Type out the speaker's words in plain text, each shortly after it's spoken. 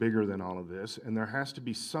bigger than all of this, and there has to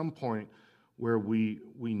be some point where we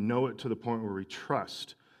know it to the point where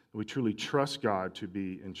we truly trust God to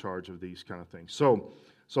be in charge of these kind of things. So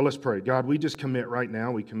let's pray. God, we just commit right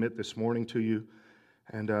now. We commit this morning to you.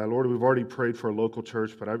 And Lord, we've already prayed for a local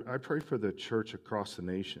church, but I pray for the church across the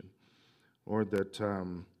nation. Lord, that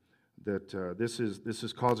this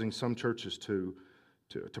is causing some churches to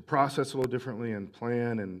process a little differently and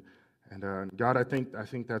plan. And God, I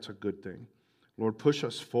think that's a good thing. Lord, push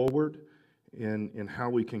us forward in how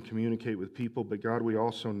we can communicate with people. But God, we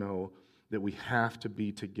also know that we have to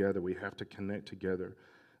be together. We have to connect together.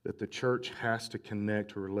 That the church has to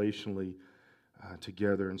connect relationally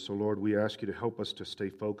together. And so, Lord, we ask you to help us to stay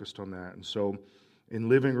focused on that. And so, in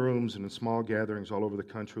living rooms and in small gatherings all over the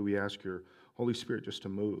country, we ask your Holy Spirit just to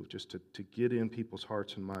move, just to get in people's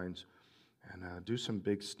hearts and minds and do some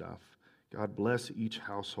big stuff. God, bless each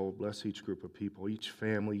household, bless each group of people, each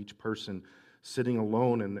family, each person sitting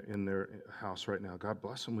alone in their house right now. God,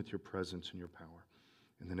 bless them with your presence and your power.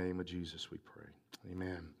 In the name of Jesus, we pray.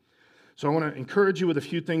 Amen. So I want to encourage you with a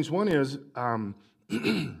few things. One is,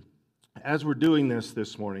 as we're doing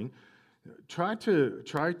this morning, try to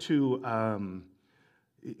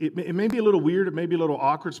it may be a little weird, it may be a little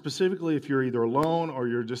awkward, specifically if you're either alone or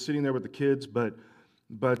you're just sitting there with the kids, but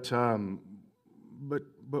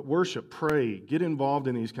worship, pray, get involved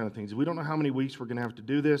in these kind of things. We don't know how many weeks we're going to have to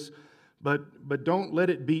do this, but don't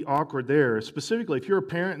let it be awkward there. Specifically, if you're a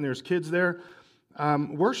parent and there's kids there,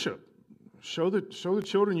 worship. Show the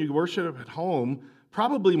children you worship at home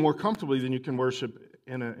probably more comfortably than you can worship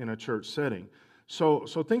in a church setting. So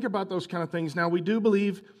think about those kind of things. Now, we do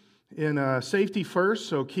believe in safety first,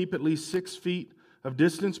 so keep at least 6 feet of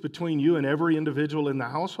distance between you and every individual in the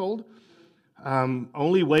household.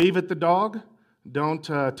 Only wave at the dog. Don't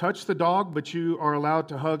touch the dog, but you are allowed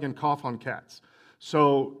to hug and cough on cats.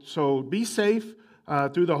 So be safe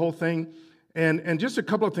through the whole thing. And just a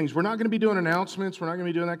couple of things. We're not going to be doing announcements. We're not going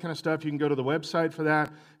to be doing that kind of stuff. You can go to the website for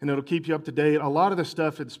that, and it'll keep you up to date. A lot of the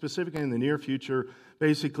stuff, specifically in the near future,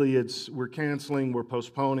 basically we're canceling, we're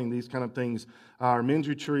postponing, these kind of things. Our men's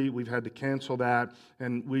retreat, we've had to cancel that,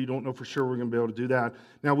 and we don't know for sure we're going to be able to do that.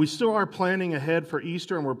 Now, we still are planning ahead for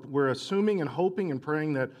Easter, and we're assuming and hoping and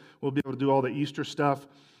praying that we'll be able to do all the Easter stuff.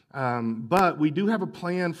 But we do have a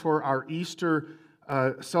plan for our Easter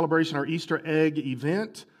celebration, our Easter egg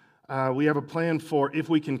event. We have a plan for if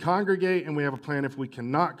we can congregate, and we have a plan if we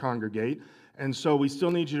cannot congregate. And so we still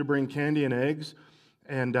need you to bring candy and eggs.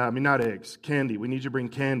 And not eggs, candy. We need you to bring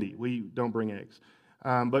candy. We don't bring eggs.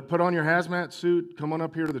 But put on your hazmat suit, come on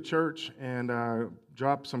up here to the church, and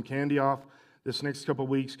drop some candy off this next couple of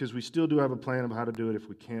weeks, because we still do have a plan of how to do it if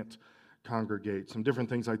we can't congregate, some different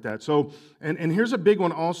things like that. So, and here's a big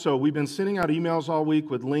one also. We've been sending out emails all week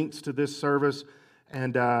with links to this service,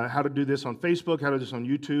 and how to do this on Facebook, how to do this on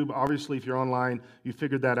YouTube. Obviously, if you're online, you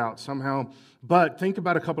figured that out somehow. But think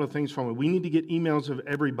about a couple of things from it. We need to get emails of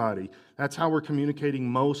everybody. That's how we're communicating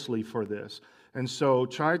mostly for this. And so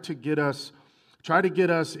try to get us,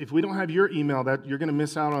 if we don't have your email, that you're going to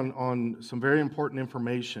miss out on some very important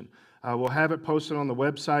information. We'll have it posted on the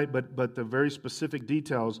website, but the very specific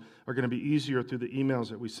details are going to be easier through the emails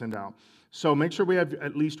that we send out. So make sure we have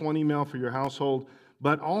at least one email for your household.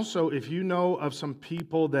 But also, if you know of some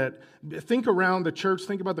people that, think around the church,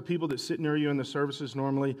 think about the people that sit near you in the services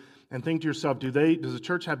normally, and think to yourself, does the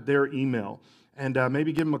church have their email? And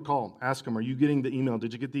maybe give them a call. Ask them, are you getting the email?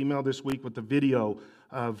 Did you get the email this week with the video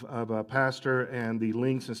of a pastor and the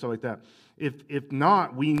links and stuff like that? If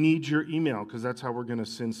not, we need your email, because that's how we're going to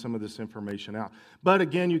send some of this information out. But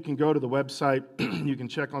again, you can go to the website, you can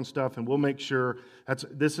check on stuff, and we'll make sure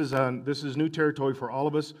this is new territory for all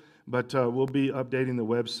of us. But we'll be updating the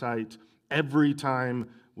website every time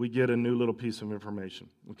we get a new little piece of information.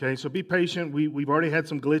 Okay, so be patient. We've already had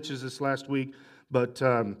some glitches this last week, but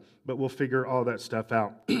we'll figure all that stuff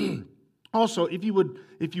out. Also, if you would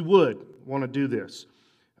want to do this,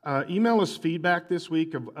 email us feedback this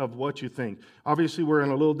week of what you think. Obviously, we're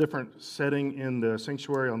in a little different setting in the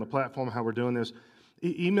sanctuary on the platform, how we're doing this.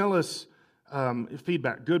 Email us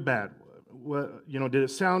feedback, good, bad. Did it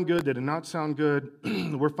sound good? Did it not sound good?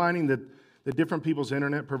 We're finding that the different people's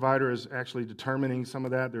internet provider is actually determining some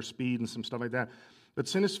of that, their speed and some stuff like that. But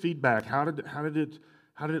send us feedback. How did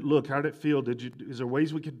it look? How did it feel? Is there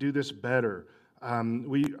ways we could do this better? I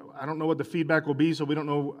don't know what the feedback will be, so we don't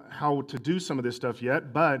know how to do some of this stuff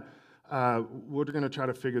yet. But we're going to try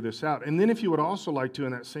to figure this out. And then, if you would also like to,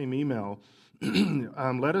 in that same email,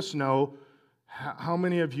 let us know. How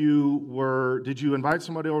many of you did you invite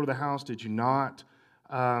somebody over to the house? Did you not?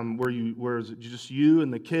 Was it just you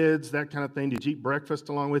and the kids, that kind of thing? Did you eat breakfast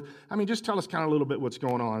along with? Just tell us kind of a little bit what's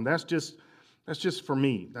going on. That's just That's just for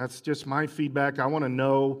me. That's just my feedback. I want to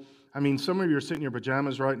know. I mean, some of you are sitting in your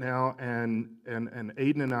pajamas right now, and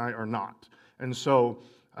Aiden and I are not. And so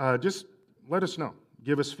just let us know.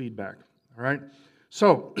 Give us feedback, all right?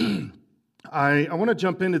 So I want to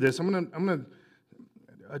jump into this. I'm going to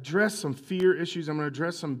address some fear issues. I'm going to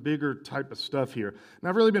address some bigger type of stuff here. And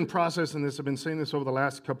I've really been processing this. I've been saying this over the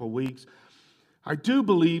last couple of weeks. I do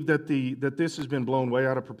believe that this has been blown way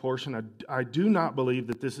out of proportion. I do not believe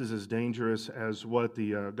that this is as dangerous as what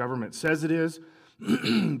the government says it is,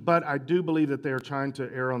 but I do believe that they are trying to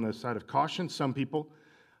err on the side of caution. Some people,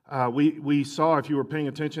 we saw, if you were paying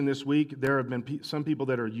attention this week, there have been some people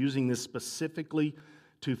that are using this specifically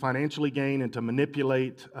to financially gain and to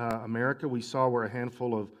manipulate America. We saw where a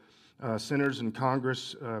handful of senators and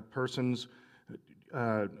Congress persons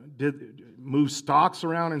did move stocks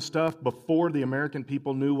around and stuff before the American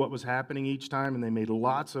people knew what was happening each time, and they made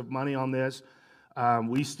lots of money on this.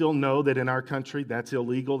 We still know that in our country that's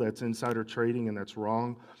illegal, that's insider trading, and that's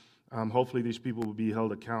wrong. Hopefully these people will be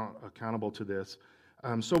held accountable to this.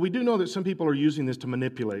 So we do know that some people are using this to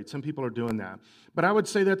manipulate. Some people are doing that. But I would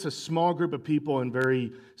say that's a small group of people in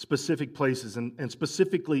very specific places, and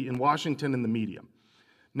specifically in Washington and the media.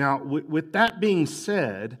 Now, with that being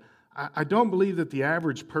said, I don't believe that the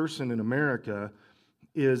average person in America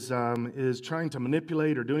is trying to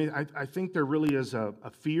manipulate or do anything. I think there really is a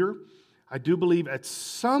fear. I do believe at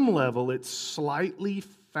some level it's slightly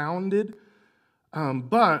founded,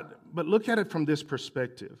 but look at it from this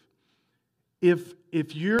perspective.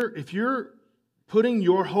 If you're putting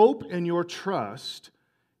your hope and your trust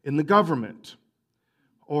in the government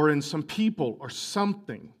or in some people or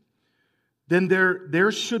something, then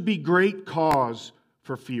there should be great cause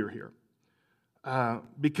for fear here.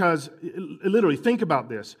 Because literally, think about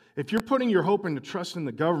this. If you're putting your hope and your trust in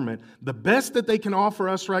the government, the best that they can offer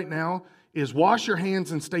us right now is wash your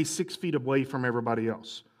hands and stay 6 feet away from everybody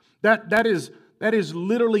else. That is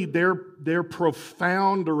literally their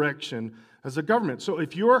profound direction as a government. So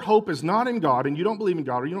if your hope is not in God and you don't believe in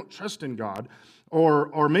God or you don't trust in God,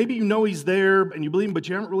 or maybe you know He's there and you believe Him, but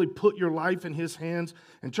you haven't really put your life in His hands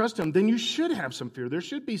and trust Him, then you should have some fear. There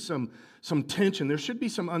should be some tension. There should be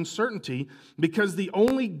some uncertainty, because the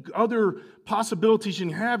only other possibilities you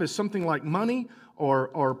have is something like money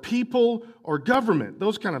or people or government,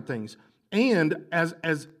 those kind of things. And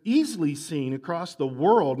as easily seen across the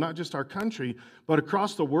world, not just our country, but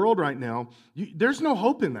across the world right now, there's no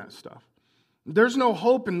hope in that stuff. There's no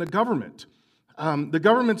hope in the government. The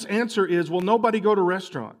government's answer is, well, nobody go to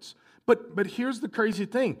restaurants. But here's the crazy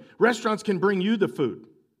thing. Restaurants can bring you the food,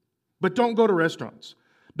 but don't go to restaurants.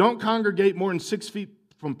 Don't congregate more than 6 feet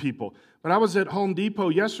from people. But I was at Home Depot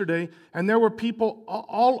yesterday, and there were people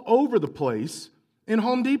all over the place in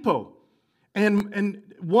Home Depot. And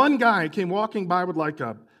one guy came walking by with like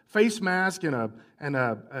a face mask and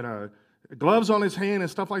a gloves on his hand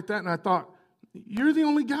and stuff like that, and I thought, you're the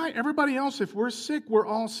only guy. Everybody else, if we're sick, we're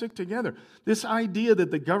all sick together. This idea that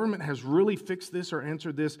the government has really fixed this or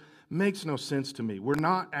answered this makes no sense to me. We're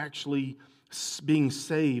not actually being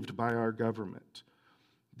saved by our government.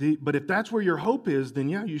 But if that's where your hope is, then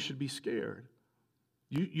yeah, you should be scared.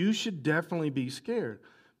 You should definitely be scared.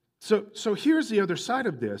 So here's the other side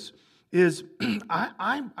of this, is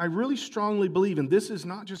I really strongly believe, and this is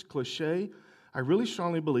not just cliche, I really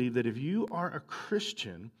strongly believe that if you are a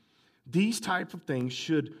Christian, these type of things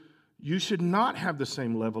you should not have the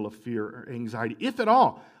same level of fear or anxiety, if at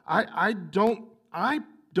all. I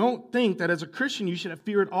don't think that as a Christian you should have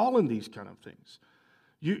fear at all in these kind of things.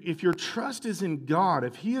 If your trust is in God,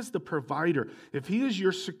 if He is the provider, if He is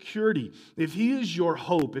your security, if He is your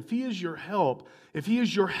hope, if He is your help, if He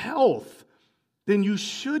is your health, then you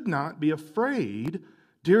should not be afraid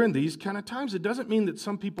during these kind of times. It doesn't mean that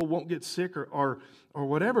some people won't get sick or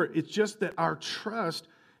whatever. It's just that our trust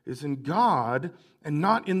is in God and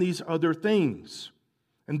not in these other things.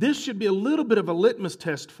 And this should be a little bit of a litmus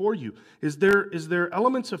test for you. Is there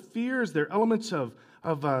elements of fear? Is there elements of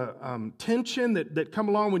tension that come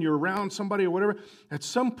along when you're around somebody or whatever? At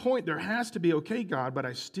some point there has to be, okay, God, but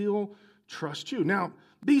I still trust you. Now,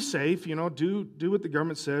 be safe, do what the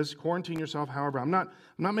government says, quarantine yourself, however. I'm not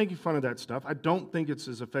making fun of that stuff. I don't think it's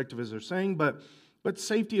as effective as they're saying, but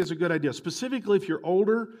safety is a good idea. Specifically, if you're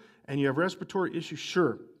older and you have respiratory issues,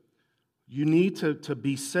 sure, you need to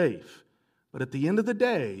be safe. But at the end of the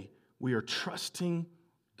day, we are trusting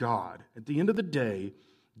God. At the end of the day,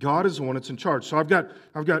 God is the one that's in charge. So I've got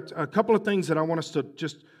a couple of things that I want us to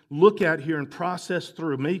just look at here and process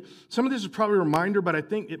through. Some of this is probably a reminder, but I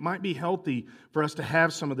think it might be healthy for us to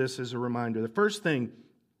have some of this as a reminder. The first thing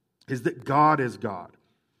is that God is God.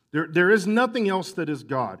 There is nothing else that is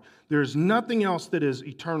God. There is nothing else that is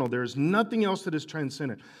eternal. There is nothing else that is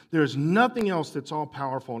transcendent. There is nothing else that's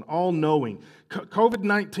all-powerful and all-knowing.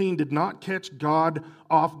 COVID-19 did not catch God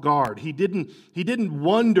off guard. He didn't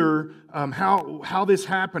wonder how this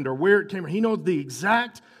happened or where it came from. He knows the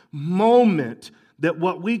exact moment that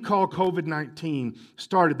what we call COVID-19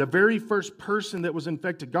 started. The very first person that was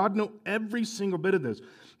infected. God knew every single bit of this.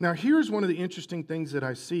 Now, here's one of the interesting things that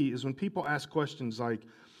I see is when people ask questions like,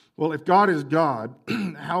 well, if God is God,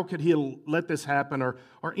 how could He let this happen, or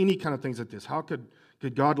any kind of things like this? How could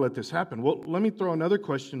God let this happen? Well, let me throw another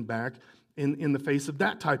question back in the face of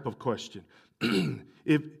that type of question.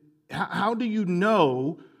 How do you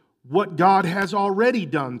know what God has already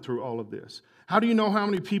done through all of this? How do you know how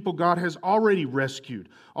many people God has already rescued,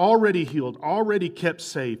 already healed, already kept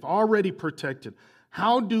safe, already protected?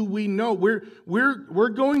 How do we know? We're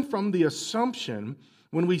going from the assumption,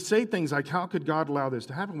 when we say things like, how could God allow this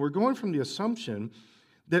to happen? We're going from the assumption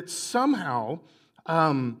that somehow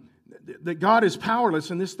that God is powerless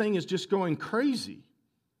and this thing is just going crazy.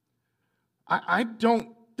 I don't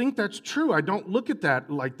think that's true. I don't look at that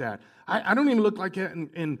like that. I don't even look like it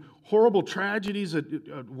in horrible tragedies,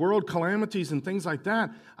 world calamities and things like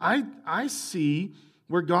that. I see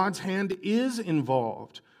where God's hand is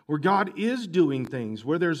involved, where God is doing things,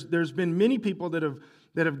 where there's been many people that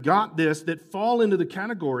have got this, that fall into the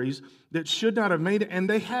categories that should not have made it, and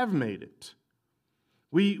they have made it.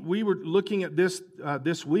 We were looking at this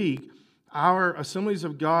this week. Our Assemblies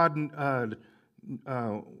of God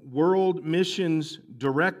World Missions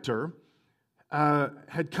Director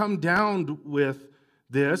had come down with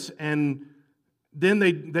this, and then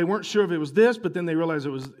they weren't sure if it was this, but then they realized it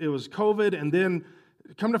was COVID, and then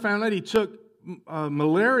come to find out he took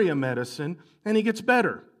malaria medicine, and he gets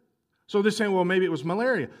better. So they're saying, well, maybe it was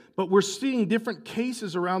malaria. But we're seeing different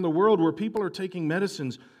cases around the world where people are taking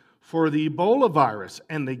medicines for the Ebola virus,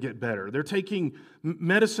 and they get better. They're taking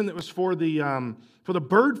medicine that was for the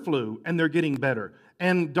bird flu, and they're getting better.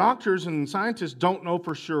 And doctors and scientists don't know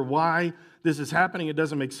for sure why this is happening. It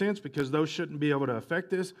doesn't make sense because those shouldn't be able to affect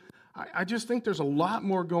this. I just think there's a lot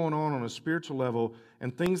more going on a spiritual level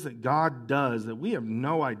and things that God does that we have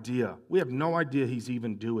no idea. We have no idea He's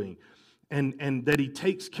even doing. And that He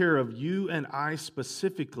takes care of you and I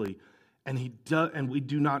specifically, and we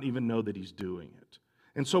do not even know that He's doing it.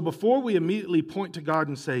 And so before we immediately point to God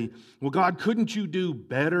and say, well, God, couldn't you do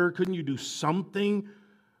better? Couldn't you do something?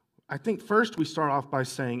 I think first we start off by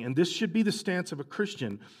saying, and this should be the stance of a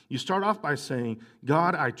Christian, you start off by saying,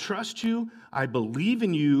 God, I trust you, I believe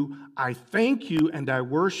in you, I thank you, and I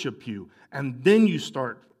worship you. And then you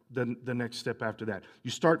start the next step after that.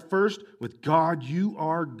 You start first with, God, you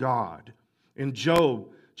are God. In Job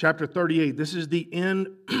chapter 38, this is the end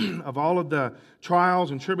of all of the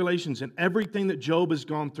trials and tribulations and everything that Job has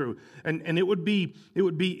gone through. And it would be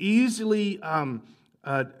easily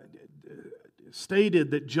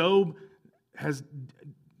stated that Job has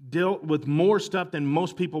dealt with more stuff than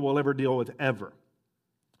most people will ever deal with ever.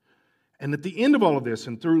 And at the end of all of this,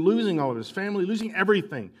 and through losing all of his family, losing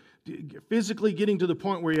everything, physically getting to the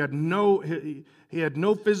point where he had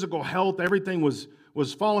no physical health, everything was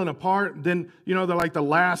falling apart. Then, they're like the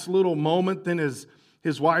last little moment, then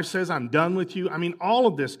his wife says, I'm done with you. I mean, all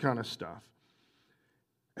of this kind of stuff.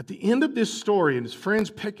 At the end of this story, and his friends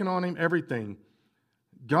picking on him, everything,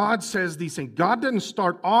 God says these things. God doesn't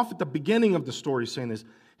start off at the beginning of the story saying this.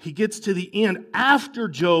 He gets to the end after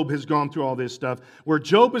Job has gone through all this stuff, where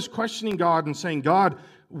Job is questioning God and saying, God,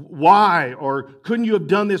 why? Or couldn't you have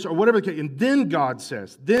done this? Or whatever. And then God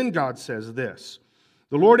says this.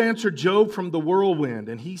 The Lord answered Job from the whirlwind,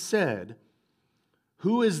 and He said,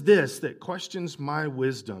 who is this that questions my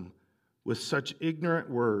wisdom with such ignorant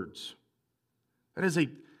words? That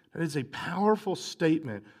is a powerful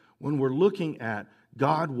statement when we're looking at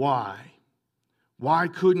God, why? Why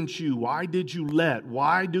couldn't you? Why did you let?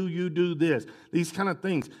 Why do you do this? These kind of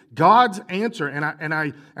things. God's answer, and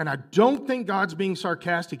I don't think God's being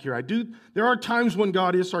sarcastic here. There are times when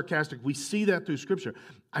God is sarcastic. We see that through Scripture.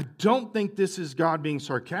 I don't think this is God being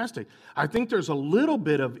sarcastic. I think there's a little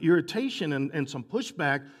bit of irritation and some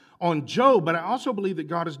pushback on Job, but I also believe that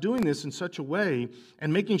God is doing this in such a way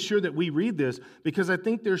and making sure that we read this, because I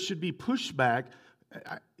think there should be pushback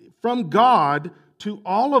from God to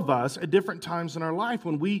all of us at different times in our life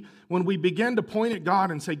when we begin to point at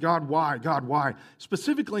God and say, God, why? God, why?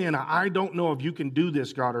 Specifically in I don't know if you can do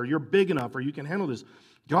this, God, or you're big enough, or you can handle this.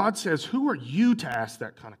 God says, who are you to ask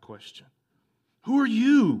that kind of question? Who are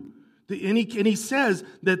you? And he says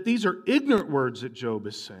that these are ignorant words that Job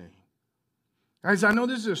is saying. Guys, I know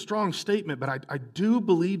this is a strong statement, but I do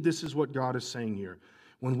believe this is what God is saying here.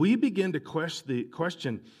 when we begin to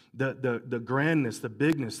question the grandness, the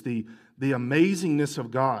bigness, the amazingness of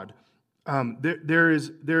God, there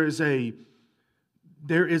is a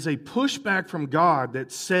pushback from God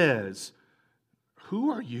that says,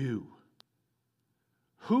 who are you?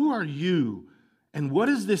 Who are you? And what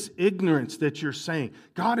is this ignorance that you're saying?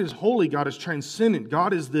 God is holy. God is transcendent.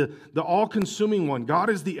 God is the all-consuming one. God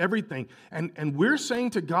is the everything. And we're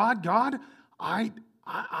saying to God, God,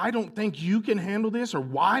 I don't think you can handle this, or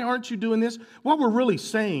why aren't you doing this? What we're really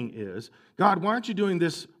saying is, God, why aren't you doing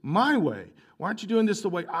this my way? Why aren't you doing this the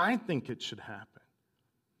way I think it should happen?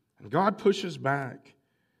 And God pushes back.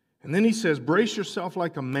 And then he says, brace yourself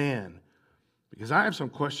like a man, because I have some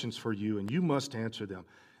questions for you, and you must answer them.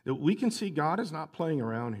 That we can see God is not playing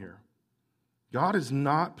around here. God is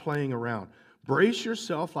not playing around. Brace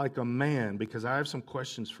yourself like a man, because I have some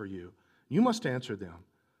questions for you. You must answer them.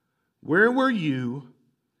 Where were you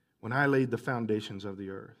when I laid the foundations of the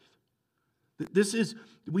earth?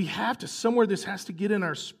 We have to, somewhere this has to get in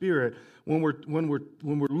our spirit when we're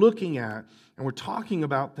looking at and we're talking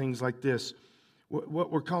about things like this,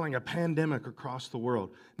 what we're calling a pandemic across the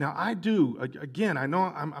world. Now, I do, again, I know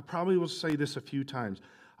I probably will say this a few times.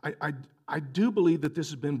 I do believe that this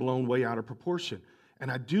has been blown way out of proportion.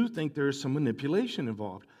 And I do think there is some manipulation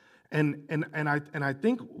involved. And I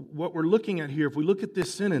think what we're looking at here, if we look at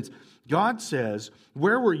this sentence, God says,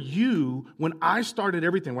 where were you when I started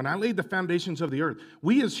everything, when I laid the foundations of the earth?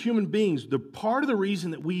 We as human beings, the part of the reason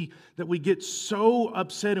that we get so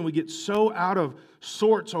upset and we get so out of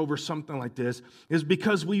sorts over something like this is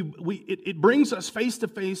because it brings us face to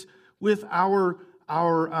face with our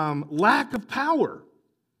lack of power.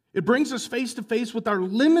 It brings us face to face with our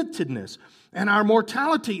limitedness and our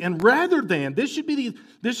mortality. And rather than, this should be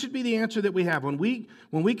the answer that we have. When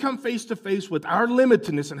we come face to face with our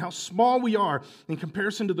limitedness and how small we are in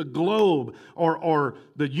comparison to the globe or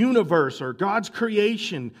the universe or God's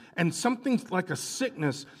creation, and something like a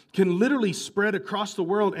sickness can literally spread across the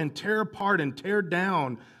world and tear apart and tear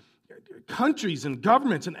down countries and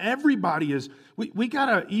governments, and everybody is. We got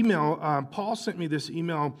an email. Paul sent me this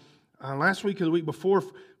email last week or the week before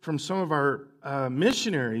from some of our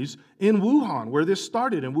missionaries in Wuhan, where this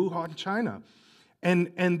started, in Wuhan, China.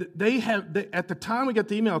 And they at the time we got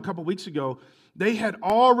the email a couple weeks ago, they had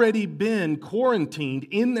already been quarantined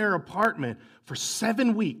in their apartment for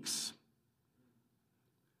 7 weeks.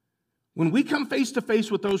 When we come face to face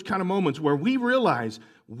with those kind of moments where we realize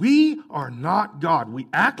we are not God. We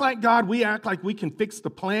act like God. We act like we can fix the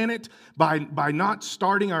planet by not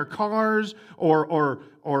starting our cars or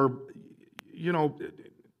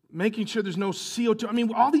making sure there's no CO2. I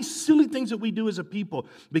mean, all these silly things that we do as a people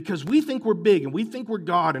because we think we're big and we think we're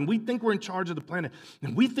God and we think we're in charge of the planet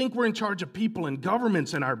and we think we're in charge of people and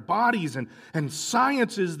governments and our bodies and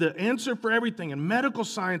science is the answer for everything and medical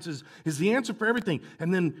science is the answer for everything.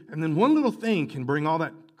 And then one little thing can bring all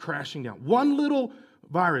that crashing down. One little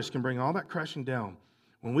virus can bring all that crashing down.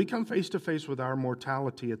 When we come face to face with our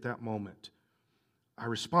mortality at that moment, our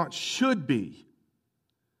response should be,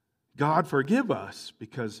 God, forgive us,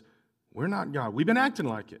 because we're not God. We've been acting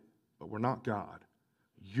like it, but we're not God.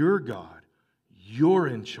 You're God. You're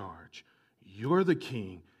in charge. You're the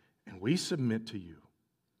king, and we submit to you.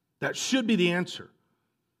 That should be the answer.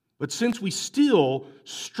 But since we still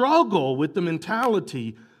struggle with the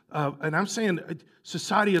mentality of, and I'm saying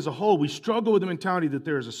society as a whole, we struggle with the mentality that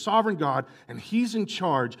there is a sovereign God, and He's in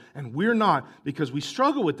charge, and we're not, because we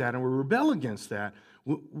struggle with that, and we rebel against that,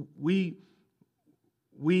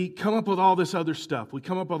 we come up with all this other stuff. We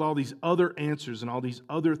come up with all these other answers and all these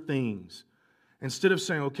other things. Instead of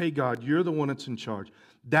saying, okay, God, you're the one that's in charge.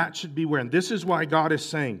 That should be where. And this is why God is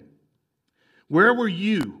saying, where were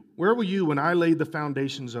you? Where were you when I laid the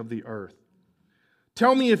foundations of the earth?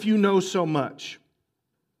 Tell me if you know so much.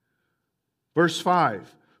 Verse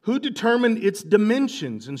 5, who determined its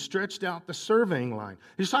dimensions and stretched out the surveying line?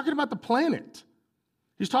 He's talking about the planet.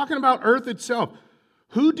 He's talking about earth itself.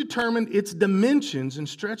 Who determined its dimensions and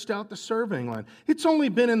stretched out the surveying line? It's only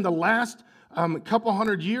been in the last couple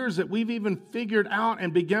hundred years that we've even figured out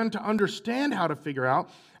and begun to understand how to figure out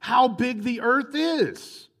how big the earth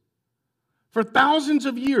is. For thousands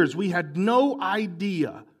of years, we had no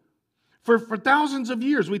idea. For thousands of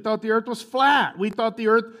years, we thought the earth was flat. We thought the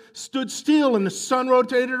earth stood still and the sun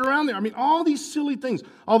rotated around there. I mean, all these silly things.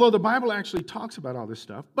 Although the Bible actually talks about all this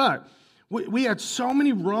stuff. But we had so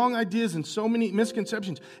many wrong ideas and so many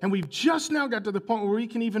misconceptions. And we've just now got to the point where we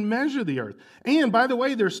can even measure the earth. And by the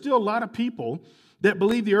way, there's still a lot of people that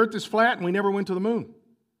believe the earth is flat and we never went to the moon.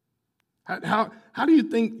 How do you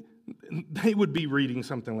think they would be reading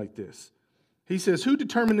something like this? He says, who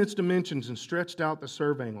determined its dimensions and stretched out the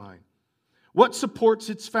surveying line? What supports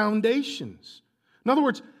its foundations? In other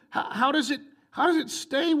words, how does it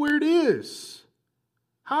stay where it is?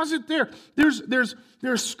 How is it there?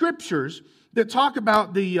 There are scriptures that talk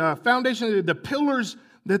about the foundation, the pillars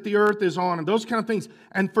that the earth is on, and those kind of things.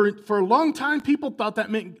 And for a long time, people thought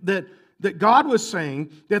that meant that God was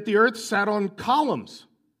saying that the earth sat on columns.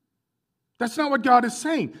 That's not what God is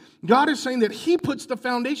saying. God is saying that He puts the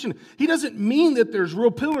foundation. He doesn't mean that there's real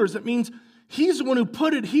pillars. That means He's the one who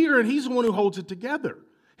put it here, and He's the one who holds it together.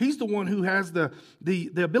 He's the one who has the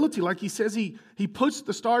ability, like He says, He puts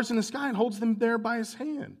the stars in the sky and holds them there by His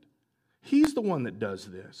hand. He's the one that does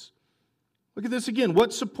this. Look at this again.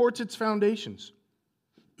 What supports its foundations?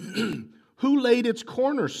 Who laid its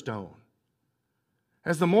cornerstone?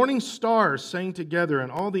 As the morning stars sang together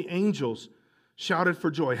and all the angels shouted for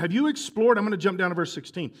joy. Have you explored, I'm going to jump down to verse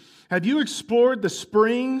 16. Have you explored the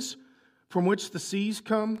springs from which the seas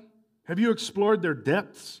come? Have you explored their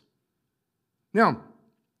depths? Now,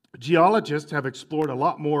 geologists have explored a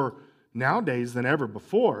lot more nowadays than ever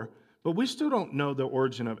before, but we still don't know the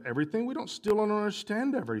origin of everything. We still don't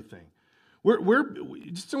understand everything.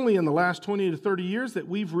 It's only in the last 20 to 30 years that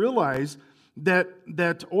we've realized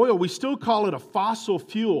that oil, we still call it a fossil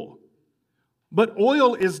fuel. But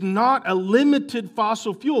oil is not a limited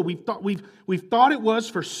fossil fuel. We've thought it was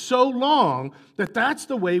for so long that that's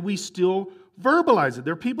the way we still verbalize it.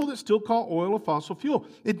 There are people that still call oil a fossil fuel.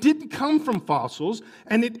 It didn't come from fossils,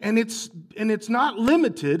 and it's not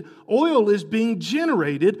limited. Oil is being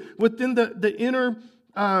generated within the inner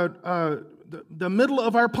the middle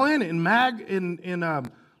of our planet in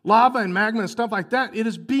lava and magma and stuff like that. It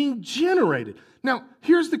is being generated. Now,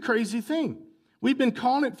 here's the crazy thing. We've been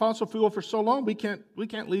calling it fossil fuel for so long, we can't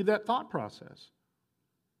leave that thought process.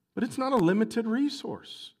 But it's not a limited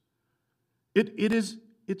resource.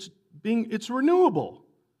 It's renewable.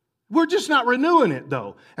 We're just not renewing it,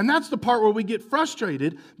 though. And that's the part where we get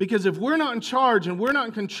frustrated, because if we're not in charge and we're not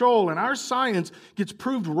in control and our science gets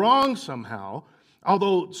proved wrong somehow,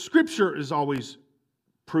 although Scripture is always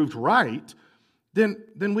proved right, then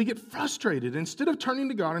we get frustrated. Instead of turning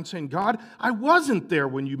to God and saying, God, I wasn't there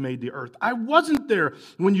when you made the earth. I wasn't there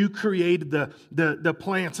when you created the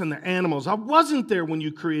plants and the animals. I wasn't there when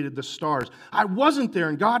you created the stars. I wasn't there.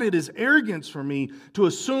 And God, it is arrogance for me to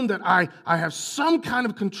assume that I have some kind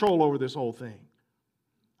of control over this whole thing.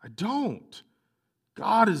 I don't.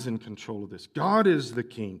 God is in control of this. God is the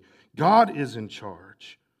king. God is in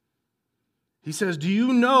charge. He says, do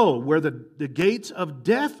you know where the gates of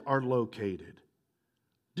death are located?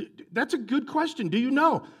 That's a good question. Do you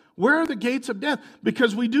know? Where are the gates of death?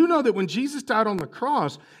 Because we do know that when Jesus died on the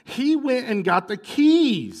cross, He went and got the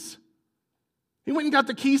keys. He went and got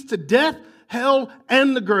the keys to death, hell,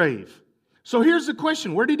 and the grave. So here's the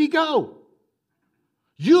question. Where did He go?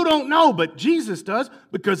 You don't know, but Jesus does,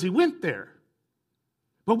 because He went there.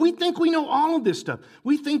 But we think we know all of this stuff.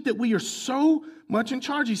 We think that we are so much in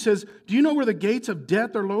charge. He says, do you know where the gates of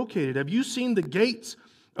death are located? Have you seen the gates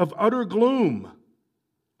of utter gloom?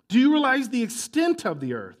 Do you realize the extent of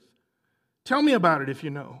the earth? Tell me about it if you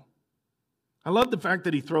know. I love the fact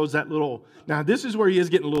that he throws that little... Now, this is where he is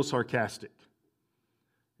getting a little sarcastic.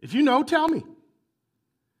 If you know, tell me.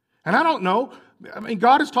 And I don't know. I mean,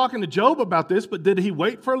 God is talking to Job about this, but did He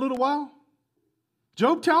wait for a little while?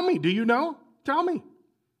 Job, tell me. Do you know? Tell me.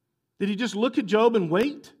 Did He just look at Job and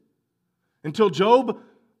wait until Job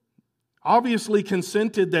obviously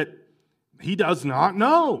consented that he does not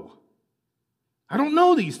know? I don't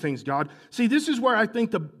know these things, God. See, this is where I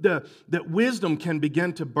think that wisdom can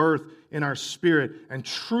begin to birth in our spirit, and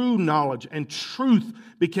true knowledge and truth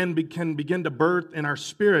can begin to birth in our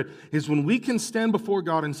spirit, is when we can stand before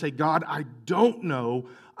God and say, God, I don't know.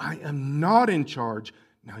 I am not in charge.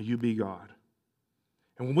 Now you be God.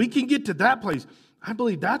 And when we can get to that place, I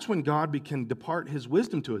believe that's when God can depart His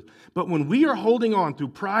wisdom to us. But when we are holding on through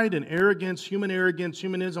pride and arrogance,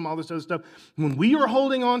 humanism, all this other stuff, when we are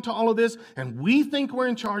holding on to all of this and we think we're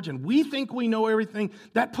in charge and we think we know everything,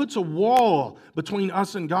 that puts a wall between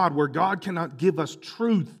us and God, where God cannot give us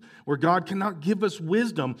truth, where God cannot give us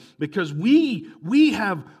wisdom, because we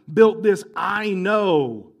have built this I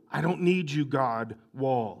know, I don't need you, God,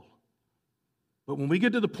 wall. But when we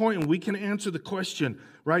get to the point and we can answer the question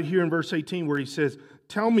right here in verse 18 where he says,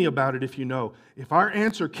 tell me about it if you know. If our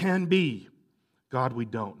answer can be, God, we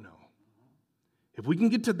don't know. If we can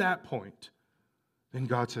get to that point, then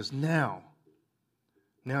God says, now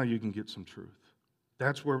you can get some truth.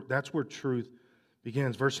 That's where truth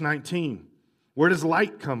begins. Verse 19, where does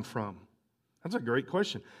light come from? That's a great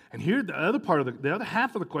question. And here the other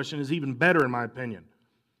half of the question is even better in my opinion.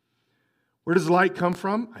 Where does light come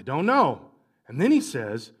from? I don't know. And then he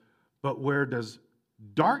says, but where does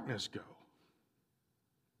darkness go?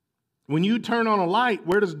 When you turn on a light,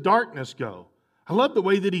 where does darkness go? I love the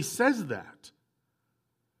way that he says that.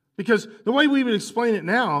 Because the way we would explain it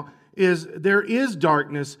now is there is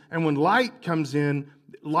darkness, and when light comes in,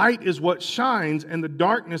 light is what shines, and the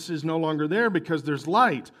darkness is no longer there because there's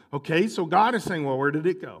light. Okay, so God is saying, well, where did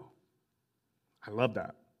it go? I love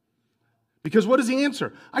that. Because what does he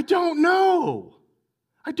answer? I don't know.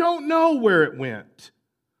 I don't know where it went.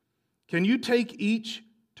 Can you take each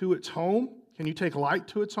to its home? Can you take light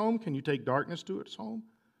to its home? Can you take darkness to its home?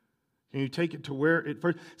 Can you take it to where it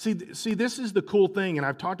first? See, this is the cool thing, and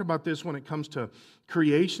I've talked about this when it comes to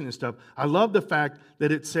creation and stuff. I love the fact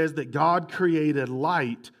that it says that God created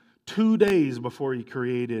light 2 days before he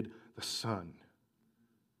created the sun.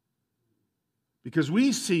 Because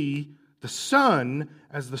we see the sun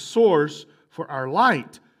as the source for our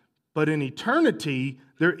light. But in eternity,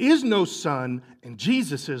 there is no sun, and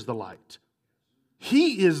Jesus is the light.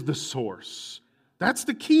 He is the source. That's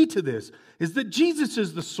the key to this, is that Jesus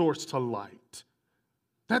is the source to light.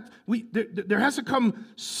 There has to come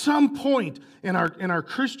some point in our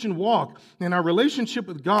Christian walk, in our relationship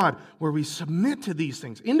with God, where we submit to these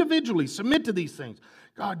things, individually submit to these things.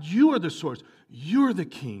 God, you are the source. You're the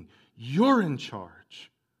king. You're in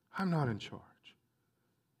charge. I'm not in charge.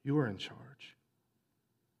 You are in charge.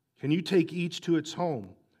 Can you take each to its home?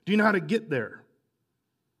 Do you know how to get there?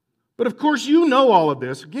 But of course you know all of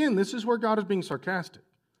this. Again, this is where God is being sarcastic.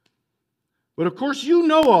 But of course you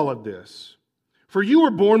know all of this. For you were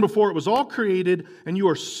born before it was all created, and you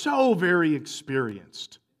are so very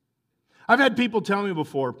experienced. I've had people tell me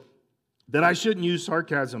before that I shouldn't use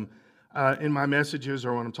sarcasm in my messages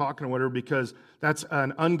or when I'm talking or whatever, because that's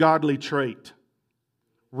an ungodly trait.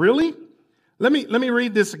 Really? Let me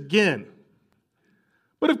read this again.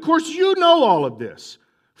 But of course you know all of this.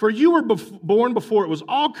 For you were born before it was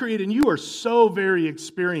all created, and you are so very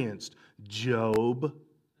experienced. Job.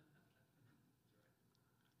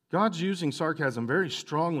 God's using sarcasm very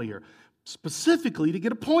strongly here, specifically to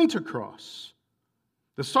get a point across.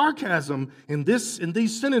 The sarcasm in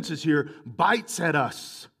these sentences here bites at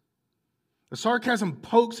us. The sarcasm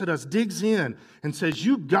pokes at us, digs in, and says,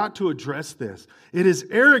 you've got to address this. It is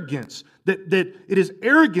arrogance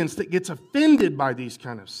that gets offended by these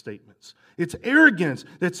kind of statements. It's arrogance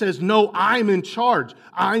that says, no, I'm in charge.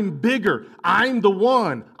 I'm bigger. I'm the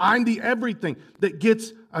one. I'm the everything, that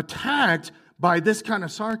gets attacked by this kind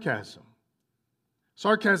of sarcasm.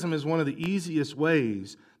 Sarcasm is one of the easiest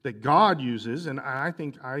ways that God uses, and I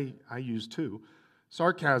think I use too,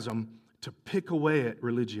 sarcasm to pick away at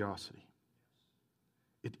religiosity.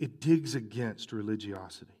 It digs against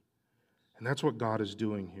religiosity. And that's what God is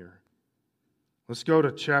doing here. Let's go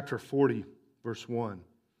to chapter 40, verse 1.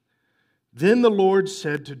 Then the Lord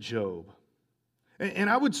said to Job, and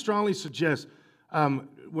I would strongly suggest,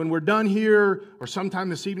 when we're done here or sometime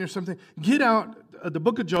this evening or something, get out the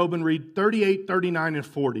book of Job and read 38, 39, and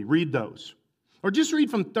 40. Read those. Or just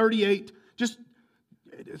read from 38, just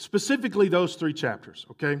specifically those 3 chapters,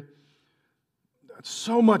 okay?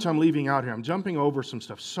 So much I'm leaving out here. I'm jumping over some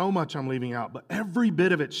stuff. So much I'm leaving out. But every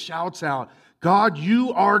bit of it shouts out, God,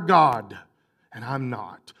 you are God, and I'm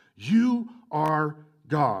not. You are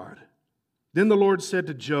God. Then the Lord said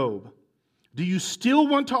to Job, do you still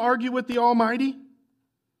want to argue with the Almighty?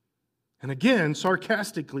 And again,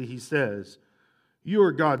 sarcastically, he says, you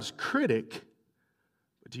are God's critic,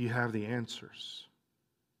 but do you have the answers?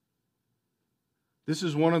 This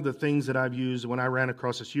is one of the things that I've used when I ran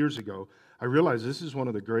across this years ago. I realized this is one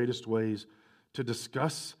of the greatest ways to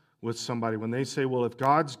discuss with somebody. When they say, well, if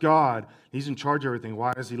God's God, He's in charge of everything,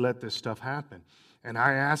 why does He let this stuff happen? And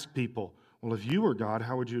I ask people, well, if you were God,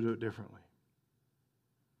 how would you do it differently?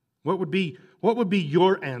 What would be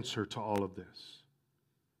your answer to all of this?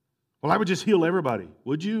 Well, I would just heal everybody.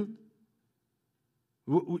 Would you?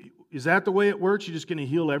 Is that the way it works? You're just going to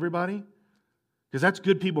heal everybody? Because that's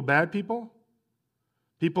good people, bad people?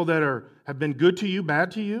 People that have been good to you,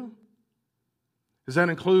 bad to you? Does that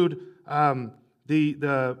include the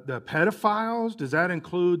pedophiles? Does that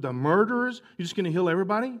include the murderers? You're just going to heal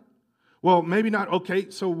everybody? Well, maybe not.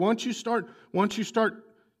 Okay, so once you start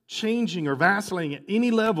changing or vacillating at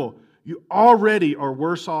any level, you already are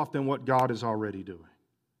worse off than what God is already doing.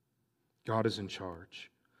 God is in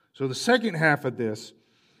charge. So the second half of this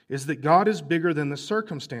is that God is bigger than the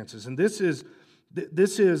circumstances, and this is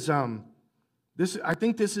I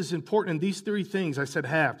think this is important in these 3 things. I said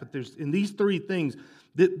half, but there's in these 3 things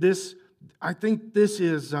I think this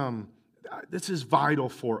is vital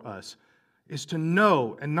for us, is to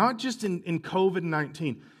know, and not just in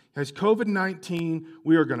COVID-19. As COVID-19,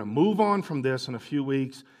 we are going to move on from this in a few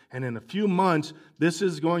weeks, and in a few months, this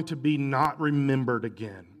is going to be not remembered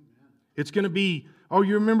again. It's going to be, Oh,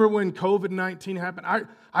 you remember when COVID-19 happened?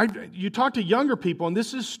 You talk to younger people, and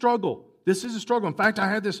this is struggle. This is a struggle. In fact, I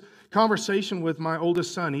had this conversation with my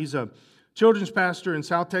oldest son. He's a children's pastor in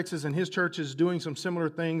South Texas, and his church is doing some similar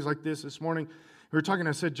things like this morning. We were talking,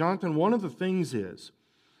 I said, Jonathan, one of the things is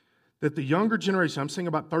that the younger generation, I'm saying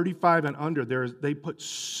about 35 and under, they put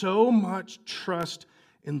so much trust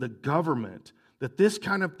in the government that this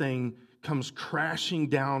kind of thing comes crashing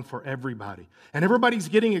down for everybody. And everybody's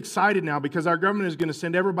getting excited now because our government is going to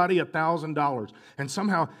send everybody $1,000. And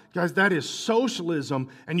somehow, guys, that is socialism,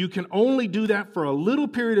 and you can only do that for a little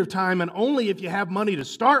period of time and only if you have money to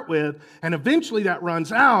start with, and eventually that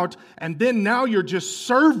runs out, and then now you're just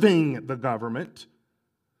serving the government.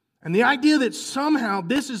 And the idea that somehow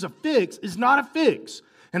this is a fix is not a fix.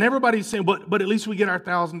 And everybody's saying, but at least we get our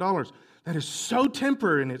 $1,000. That is so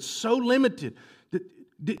temporary and it's so limited.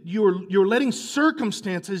 You're letting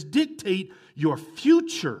circumstances dictate your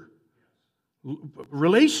future.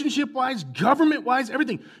 Relationship-wise, government-wise,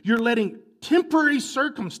 everything. You're letting temporary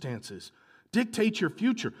circumstances dictate your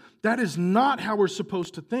future. That is not how we're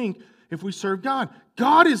supposed to think if we serve God.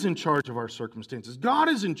 God is in charge of our circumstances. God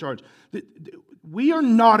is in charge. We are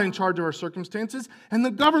not in charge of our circumstances, and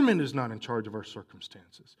the government is not in charge of our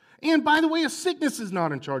circumstances. And by the way, a sickness is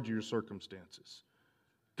not in charge of your circumstances.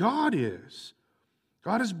 God is.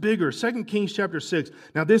 God is bigger. 2 Kings chapter 6.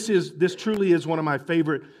 Now this truly is one of my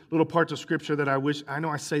favorite little parts of Scripture that I know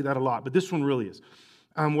I say that a lot, but this one really is.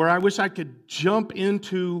 Where I wish I could jump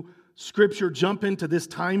into Scripture, jump into this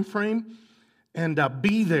time frame, and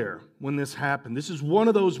be there when this happened. This is one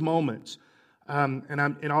of those moments. And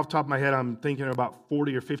off the top of my head, I'm thinking about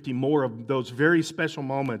 40 or 50 more of those very special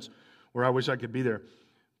moments where I wish I could be there.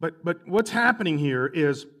 But what's happening here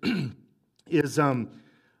is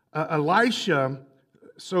Elisha.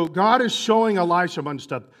 So God is showing Elisha a bunch of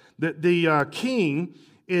stuff. The king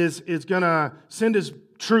is going to send his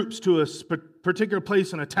troops to a particular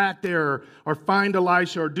place and attack there or find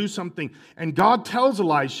Elisha or do something. And God tells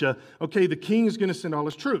Elisha, okay, the king is going to send all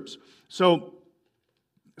his troops. So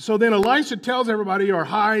then Elisha tells everybody or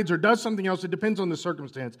hides or does something else. It depends on the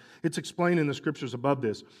circumstance. It's explained in the scriptures above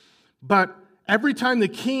this. But every time the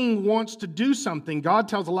king wants to do something, God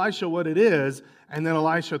tells Elisha what it is, and then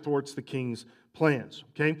Elisha thwarts the king's plans.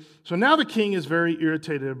 Okay? So now the king is very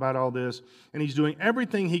irritated about all this, and he's doing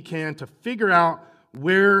everything he can to figure out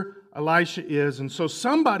where Elisha is. And so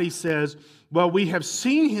somebody says, well, we have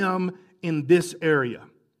seen him in this area.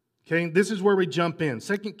 Okay? This is where we jump in.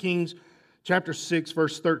 2 Kings chapter 6,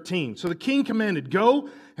 verse 13. So the king commanded, go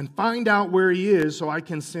and find out where he is so I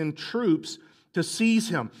can send troops to seize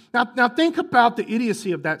him. Now think about the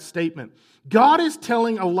idiocy of that statement. God is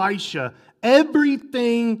telling Elisha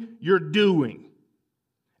everything you're doing.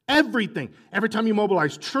 Everything. Every time you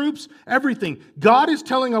mobilize troops, everything. God is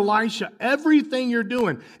telling Elisha everything you're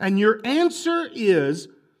doing. And your answer is,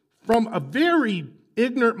 from a very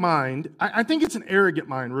ignorant mind, I think it's an arrogant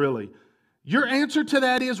mind, really. Your answer to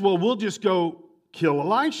that is, well, we'll just go kill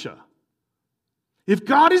Elisha. If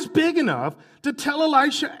God is big enough to tell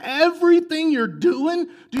Elisha everything you're doing,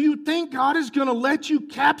 do you think God is going to let you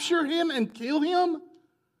capture him and kill him?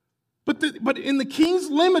 But in the king's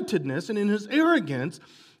limitedness and in his arrogance,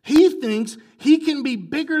 he thinks he can be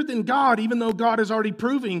bigger than God, even though God is already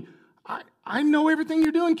proving, I know everything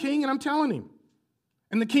you're doing, king, and I'm telling him.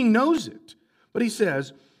 And the king knows it. But he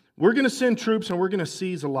says, we're going to send troops and we're going to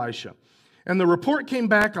seize Elisha. And the report came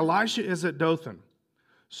back, Elisha is at Dothan.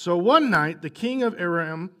 So one night, the king of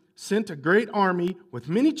Aram sent a great army with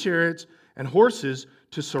many chariots and horses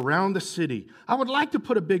to surround the city. I would like to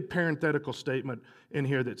put a big parenthetical statement in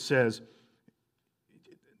here that says,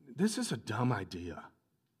 this is a dumb idea.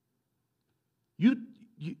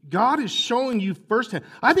 God is showing you firsthand.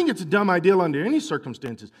 I think it's a dumb idea under any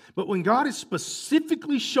circumstances. But when God is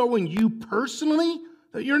specifically showing you personally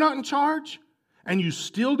that you're not in charge, and you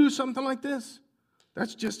still do something like this,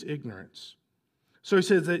 that's just ignorance. So he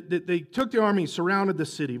says that they took the army, surrounded the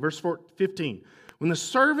city. Verse 15. When the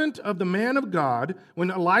servant of the man of God, when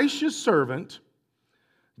Elisha's servant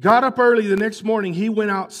got up early the next morning, he went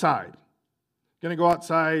outside. Going to go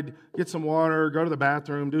outside, get some water, go to the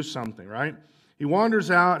bathroom, do something, right? He wanders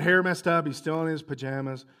out, hair messed up, he's still in his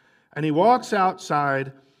pajamas, and he walks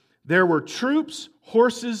outside. There were troops,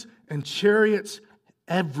 horses, and chariots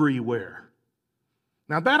everywhere.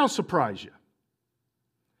 Now that'll surprise you.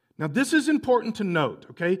 Now this is important to note,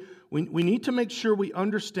 okay? We need to make sure we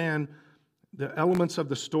understand the elements of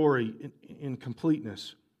the story in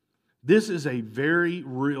completeness. This is a very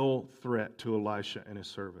real threat to Elisha and his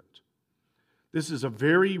servant. This is a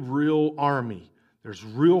very real army. There's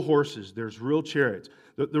real horses. There's real chariots.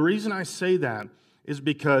 The reason I say that is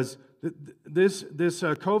because This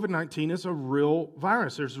COVID-19 is a real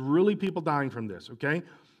virus. There's really people dying from this, okay?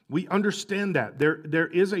 We understand that. There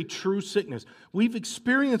is a true sickness. We've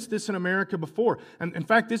experienced this in America before. And in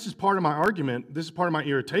fact, this is part of my argument, this is part of my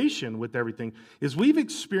irritation with everything, is we've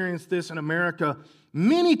experienced this in America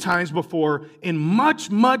many times before in much,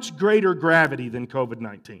 much greater gravity than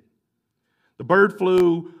COVID-19. The bird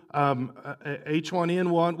flu,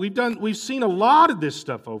 H1N1, we've seen a lot of this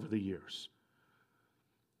stuff over the years.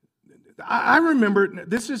 I remember,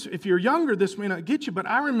 if you're younger, this may not get you, but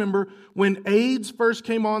I remember when AIDS first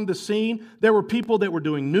came on the scene, there were people that were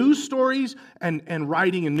doing news stories and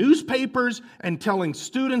writing in newspapers and telling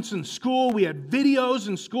students in school. We had videos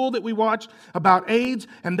in school that we watched about AIDS,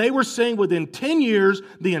 and they were saying within 10 years,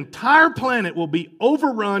 the entire planet will be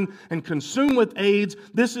overrun and consumed with AIDS.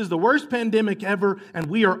 This is the worst pandemic ever, and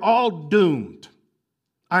we are all doomed.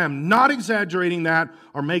 I am not exaggerating that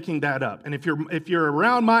or making that up. And if you're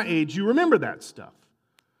around my age, you remember that stuff.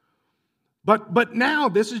 But now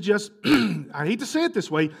this is just, I hate to say it this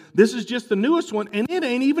way, this is just the newest one, and it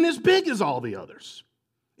ain't even as big as all the others.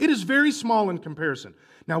 It is very small in comparison.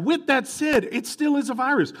 Now, with that said, it still is a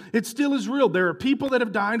virus. It still is real. There are people that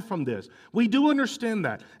have died from this. We do understand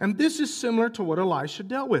that. And this is similar to what Elisha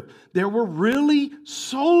dealt with. There were really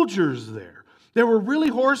soldiers there. There were really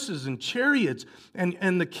horses and chariots,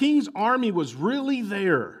 and the king's army was really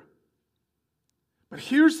there. But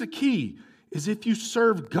here's the key, is if you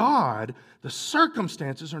serve God, the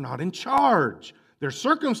circumstances are not in charge. Their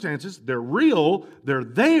circumstances, they're real, they're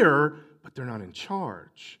there, but they're not in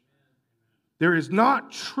charge. There is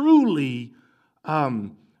not truly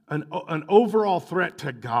an overall threat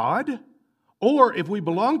to God, or if we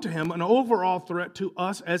belong to Him, an overall threat to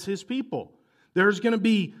us as His people. There's going to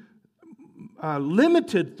be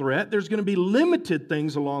limited threat. There's going to be limited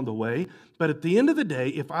things along the way. But at the end of the day,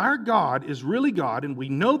 if our God is really God, and we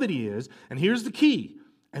know that He is, and here's the key,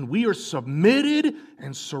 and we are submitted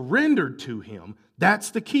and surrendered to Him, that's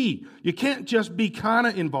the key. You can't just be kind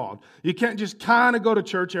of involved. You can't just kind of go to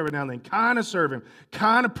church every now and then, kind of serve Him,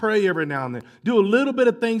 kind of pray every now and then, do a little bit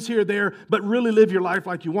of things here or there, but really live your life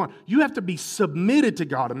like you want. You have to be submitted to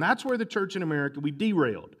God, and that's where the church in America, we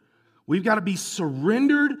derailed. We've got to be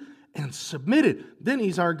surrendered and submitted. Then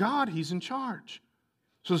He's our God. He's in charge.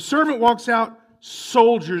 So the servant walks out,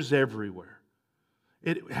 soldiers everywhere.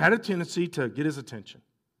 It had a tendency to get his attention.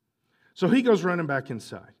 So he goes running back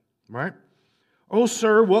inside, right? "Oh,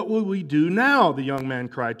 sir, what will we do now?" the young man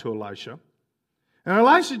cried to Elisha. And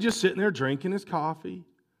Elisha just sitting there drinking his coffee,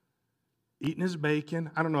 eating his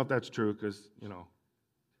bacon. I don't know if that's true because,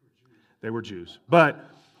 they were Jews. But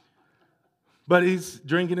he's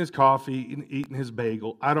drinking his coffee and eating his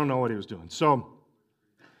bagel. I don't know what he was doing.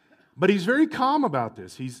 But he's very calm about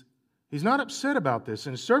this. He's not upset about this.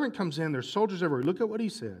 And his servant comes in. There's soldiers everywhere. Look at what he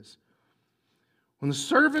says. When the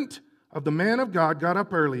servant of the man of God got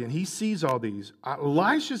up early and he sees all these,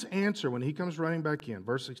 Elisha's answer when he comes running back in,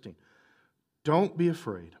 verse 16, "Don't be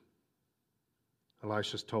afraid,"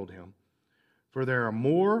 Elisha's told him, "for there are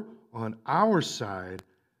more on our side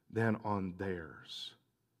than on theirs."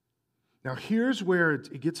 Now, here's where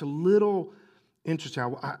it gets a little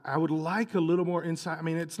interesting. I would like a little more insight. I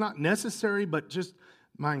mean, it's not necessary, but just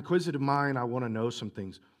my inquisitive mind, I want to know some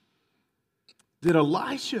things. Did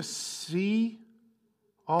Elisha see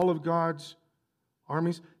all of God's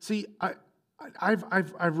armies? See,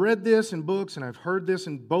 I've read this in books, and I've heard this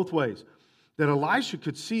in both ways, that Elisha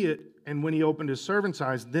could see it, and when he opened his servant's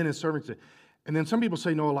eyes, then his servant said. And then some people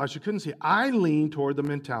say, no, Elisha couldn't see it. I lean toward the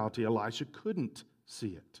mentality Elisha couldn't see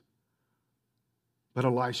it. But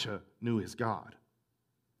Elisha knew his God.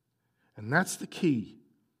 And that's the key.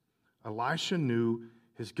 Elisha knew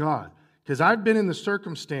his God. Because I've been in the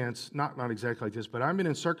circumstance, not exactly like this, but I've been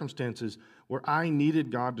in circumstances where I needed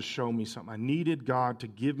God to show me something. I needed God to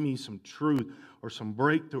give me some truth or some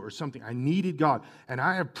breakthrough or something. I needed God. And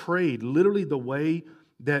I have prayed literally the way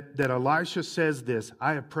that Elisha says this.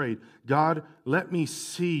 I have prayed, God, let me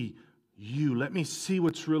see you. Let me see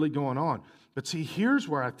what's really going on. But see, here's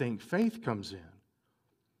where I think faith comes in.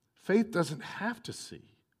 Faith doesn't have to see.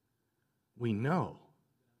 We know.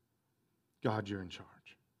 God, you're in charge.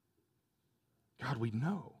 God, we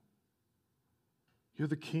know. You're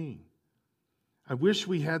the King. I wish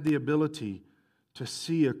we had the ability to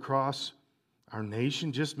see across our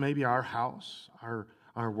nation, just maybe our house,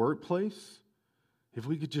 our workplace. If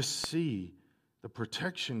we could just see the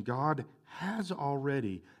protection God has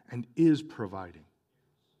already and is providing.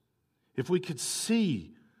 If we could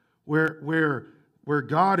see where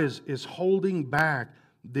God is holding back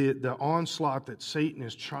the onslaught that Satan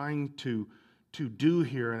is trying to do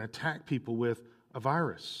here and attack people with a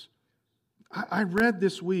virus. I read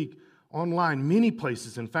this week online, many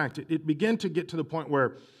places. In fact, it began to get to the point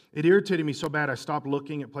where it irritated me so bad I stopped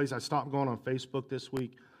looking at places. I stopped going on Facebook this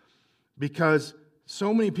week because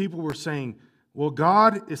so many people were saying, well,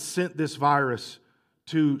 God has sent this virus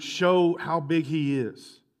to show how big He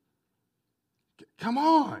is. Come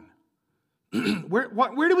on.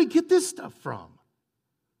 Where do we get this stuff from?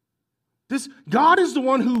 God is the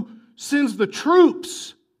one who sends the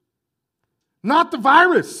troops, not the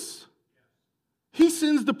virus. He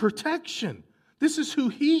sends the protection. This is who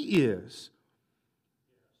He is.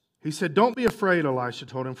 He said, don't be afraid, Elisha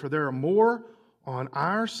told him, for there are more on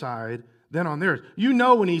our side than on theirs. You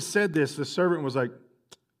know, when he said this, the servant was like,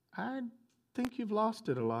 I think you've lost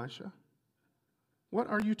it, Elisha. What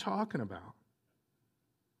are you talking about?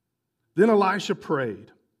 Then Elisha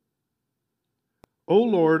prayed, O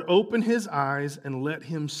Lord, open his eyes and let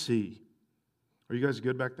him see. Are you guys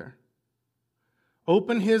good back there?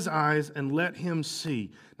 Open his eyes and let him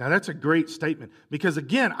see. Now that's a great statement because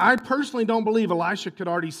again, I personally don't believe Elisha could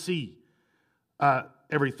already see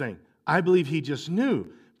everything. I believe he just knew.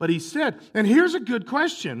 But he said, and here's a good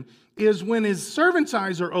question, is when his servant's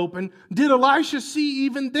eyes are open, did Elisha see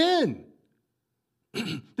even then?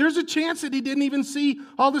 There's a chance that he didn't even see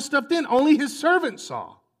all this stuff then. Only his servant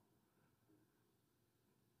saw.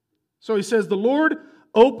 So he says, the Lord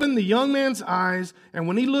opened the young man's eyes, and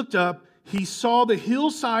when he looked up, he saw the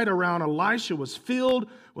hillside around Elisha was filled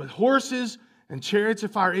with horses and chariots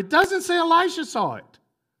of fire. It doesn't say Elisha saw it.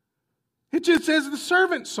 It just says the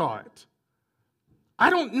servant saw it. I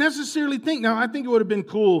don't necessarily think, now I think it would have been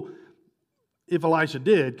cool if Elisha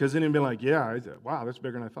did, because then it'd be like, yeah, wow, that's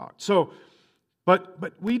bigger than I thought. So,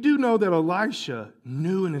 but we do know that Elisha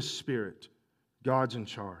knew in his spirit God's in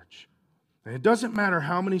charge. And it doesn't matter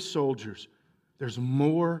how many soldiers, there's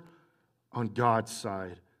more on God's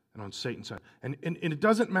side than on Satan's side. And it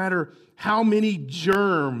doesn't matter how many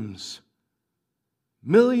germs,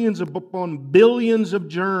 millions upon billions of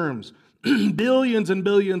germs, billions and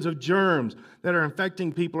billions of germs that are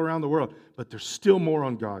infecting people around the world, but there's still more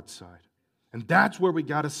on God's side. And that's where we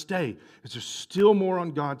got to stay. Is there's still more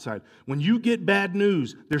on God's side. When you get bad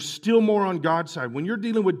news, there's still more on God's side. When you're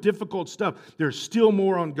dealing with difficult stuff, there's still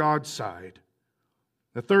more on God's side.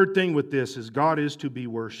 The third thing with this is God is to be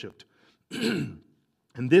worshiped. And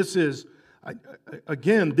this is,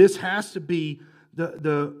 again, this has to be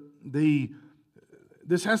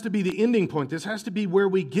this has to be the ending point. This has to be where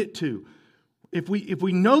we get to. If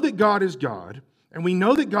we know that God is God, and we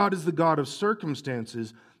know that God is the God of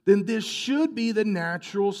circumstances, then this should be the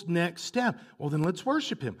natural next step. Well, then let's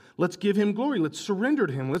worship Him. Let's give Him glory. Let's surrender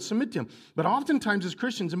to Him. Let's submit to Him. But oftentimes as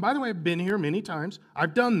Christians, and by the way, I've been here many times,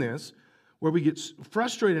 I've done this, where we get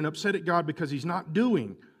frustrated and upset at God because He's not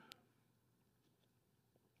doing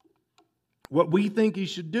what we think He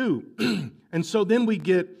should do. And so then we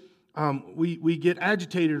get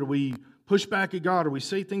agitated, or we push back at God, or we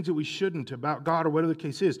say things that we shouldn't about God, or whatever the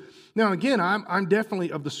case is. Now, again, I'm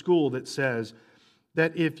definitely of the school that says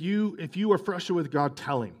that if you are frustrated with God,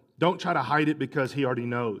 tell Him. Don't try to hide it because He already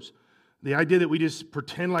knows. The idea that we just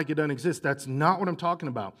pretend like it doesn't exist, that's not what I'm talking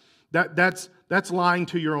about. That's lying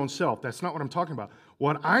to your own self. That's not what I'm talking about.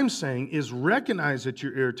 What I'm saying is recognize that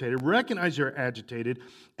you're irritated, recognize you're agitated,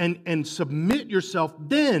 and submit yourself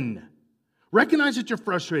then. Recognize that you're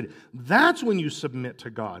frustrated. That's when you submit to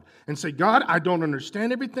God and say, God, I don't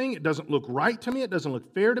understand everything. It doesn't look right to me. It doesn't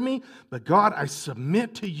look fair to me. But God, I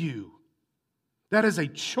submit to you. That is a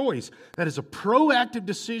choice. That is a proactive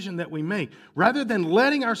decision that we make. Rather than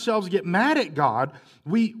letting ourselves get mad at God,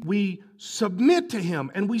 we submit to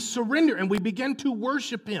Him and we surrender and we begin to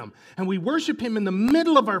worship Him. And we worship Him in the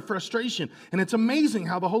middle of our frustration. And it's amazing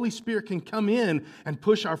how the Holy Spirit can come in and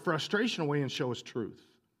push our frustration away and show us truth.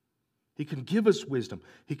 He can give us wisdom.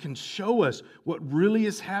 He can show us what really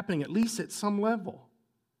is happening, at least at some level.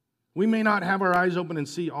 We may not have our eyes open and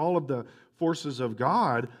see all of the forces of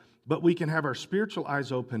God, but we can have our spiritual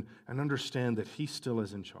eyes open and understand that He still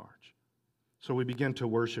is in charge. So we begin to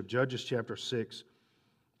worship. Judges chapter 6,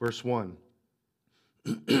 verse 1.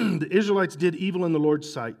 The Israelites did evil in the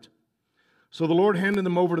Lord's sight. So the Lord handed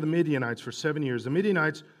them over to the Midianites for 7 years. The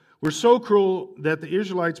Midianites were so cruel that the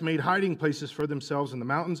Israelites made hiding places for themselves in the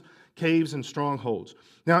mountains, caves, and strongholds.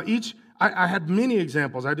 Now, I had many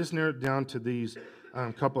examples. I just narrowed it down to these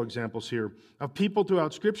couple examples here of people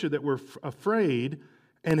throughout Scripture that were afraid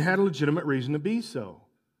and had a legitimate reason to be so,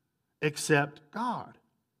 except God.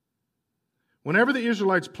 Whenever the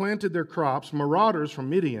Israelites planted their crops, marauders from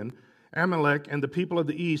Midian, Amalek, and the people of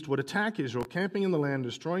the east would attack Israel, camping in the land,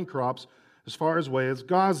 destroying crops as far away as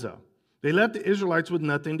Gaza. They left the Israelites with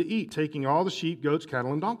nothing to eat, taking all the sheep, goats,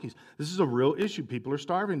 cattle, and donkeys. This is a real issue. People are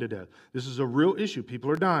starving to death. This is a real issue.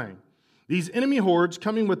 People are dying. These enemy hordes,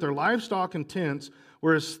 coming with their livestock and tents,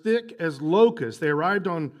 were as thick as locusts. They arrived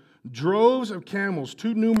on droves of camels,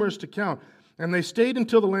 too numerous to count, and they stayed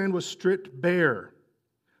until the land was stripped bare.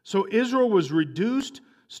 So Israel was reduced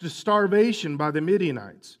to starvation by the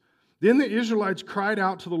Midianites. Then the Israelites cried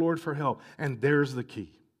out to the Lord for help. And there's the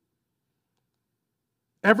key.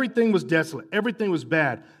 Everything was desolate. Everything was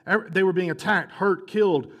bad. They were being attacked, hurt,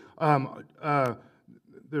 killed,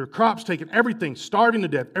 their crops taken, everything, starving to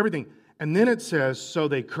death, everything. And then it says, so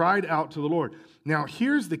they cried out to the Lord. Now,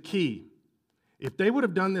 here's the key. If they would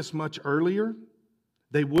have done this much earlier,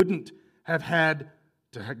 they wouldn't have had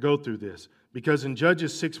to go through this. Because in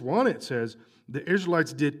Judges 6:1 it says, the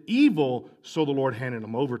Israelites did evil, so the Lord handed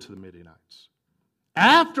them over to the Midianites.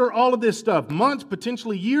 After all of this stuff, months,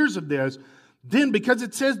 potentially years of this, then because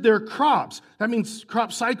it says their crops, that means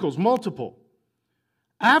crop cycles, multiple.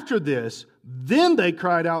 After this, then they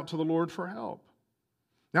cried out to the Lord for help.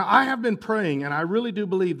 Now, I have been praying, and I really do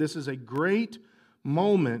believe this is a great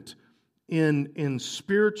moment in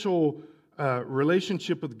spiritual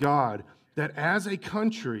relationship with God, that as a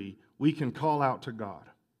country, we can call out to God.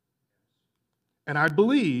 And I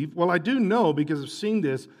believe, well, I do know because I've seen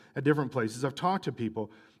this at different places. I've talked to people.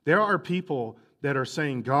 There are people that are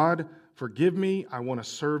saying, God, forgive me. I want to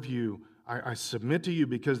serve you. I submit to you,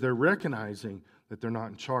 because they're recognizing that they're not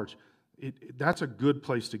in charge. That's a good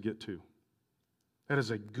place to get to. That is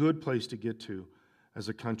a good place to get to as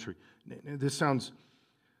a country. This sounds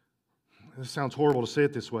horrible to say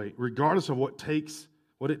it this way. Regardless of what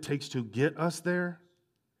it takes to get us there,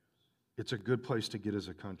 it's a good place to get as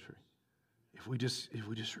a country. If we just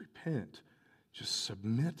repent, just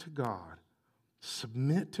submit to God.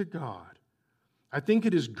 Submit to God. I think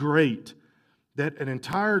it is great that an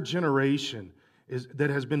entire generation that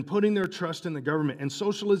has been putting their trust in the government, and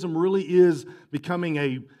socialism really is becoming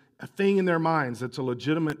a thing in their minds that's a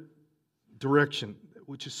legitimate direction,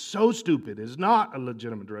 which is so stupid. It is not a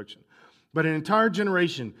legitimate direction. But an entire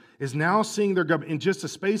generation is now seeing their government, in just a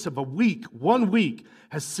space of a week, 1 week,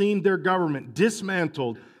 has seen their government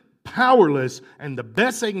dismantled, powerless, and the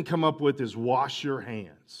best they can come up with is wash your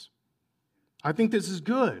hands. I think this is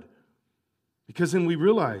good, because then we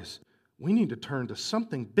realize we need to turn to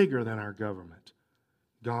something bigger than our government.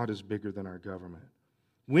 God is bigger than our government.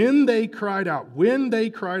 When they cried out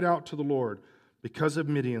to the Lord because of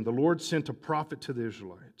Midian, the Lord sent a prophet to the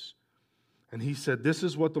Israelites. And he said, this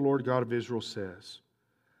is what the Lord God of Israel says.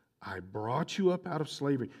 I brought you up out of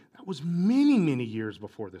slavery. That was many, many years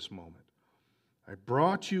before this moment. I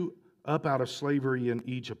brought you up out of slavery in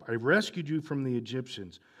Egypt. I rescued you from the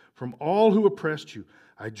Egyptians, from all who oppressed you.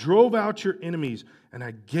 I drove out your enemies, and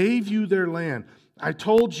I gave you their land. I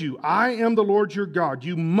told you, I am the Lord your God.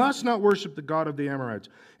 You must not worship the God of the Amorites,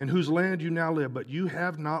 in whose land you now live, but you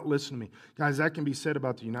have not listened to me. Guys, that can be said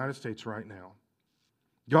about the United States right now.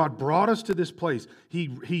 God brought us to this place.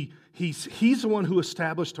 He's the one who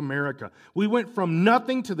established America. We went from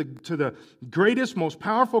nothing to the greatest, most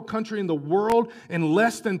powerful country in the world in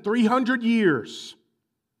less than 300 years.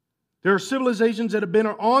 There are civilizations that have been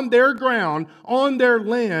on their ground, on their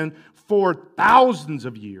land, for thousands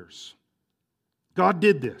of years. God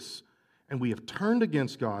did this, and we have turned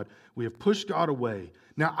against God. We have pushed God away.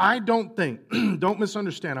 Now, I don't think, don't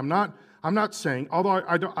misunderstand, I'm not saying, although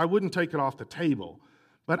I wouldn't take it off the table,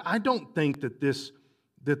 but I don't think that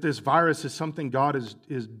this virus is something God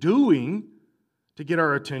is doing to get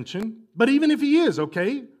our attention. But even if He is,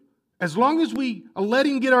 okay, as long as we let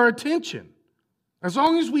Him get our attention, as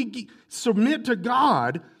long as we submit to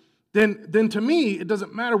God, then to me, it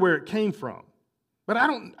doesn't matter where it came from. But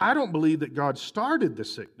I don't believe that God started the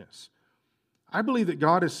sickness. I believe that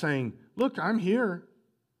God is saying, look, I'm here.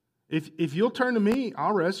 If you'll turn to me,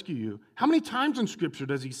 I'll rescue you. How many times in Scripture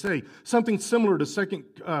does He say something similar to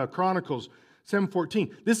 2 Chronicles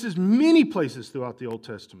 7:14? This is many places throughout the Old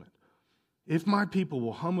Testament. If my people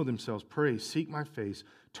will humble themselves, pray, seek my face,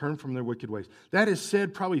 turn from their wicked ways. That is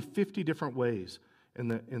said probably 50 different ways in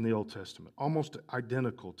the Old Testament, almost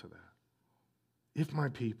identical to that. If my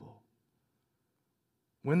people,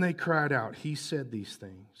 when they cried out, He said these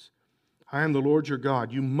things. I am the Lord your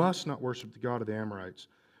God. You must not worship the God of the Amorites,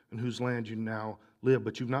 in whose land you now live,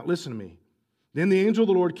 but you've not listened to me. Then the angel of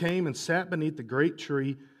the Lord came and sat beneath the great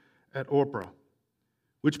tree at Ophrah,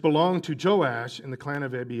 which belonged to Joash in the clan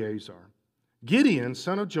of Abiezer. Gideon,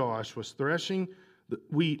 son of Joash, was threshing the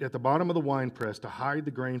wheat at the bottom of the winepress to hide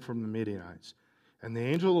the grain from the Midianites. And the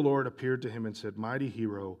angel of the Lord appeared to him and said, mighty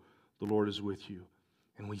hero, the Lord is with you.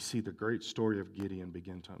 And we see the great story of Gideon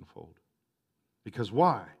begin to unfold. Because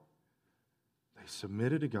why? They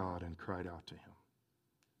submitted to God and cried out to Him.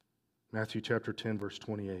 Matthew chapter 10, verse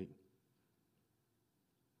 28.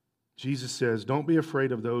 Jesus says, don't be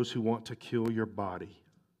afraid of those who want to kill your body.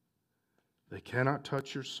 They cannot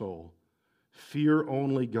touch your soul. Fear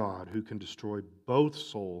only God, who can destroy both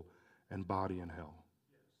soul and body in hell.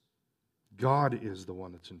 God is the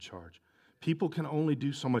one that's in charge. People can only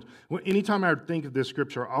do so much. Anytime I think of this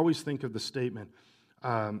scripture, I always think of the statement,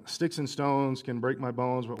 sticks and stones can break my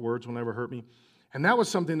bones, but words will never hurt me. And that was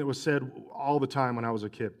something that was said all the time when I was a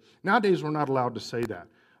kid. Nowadays, we're not allowed to say that.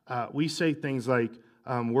 We say things like,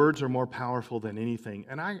 words are more powerful than anything.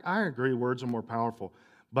 And I agree, words are more powerful.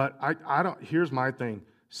 But I don't. Here's my thing.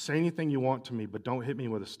 Say anything you want to me, but don't hit me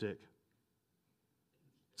with a stick.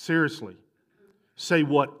 Seriously. Say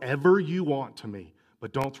whatever you want to me,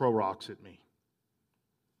 but don't throw rocks at me.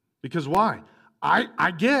 Because why?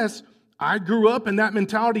 I guess I grew up in that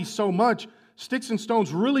mentality so much. Sticks and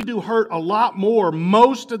stones really do hurt a lot more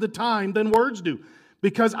most of the time than words do.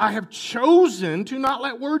 Because I have chosen to not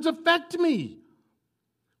let words affect me.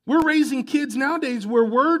 We're raising kids nowadays where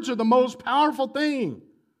words are the most powerful thing.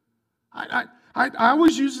 I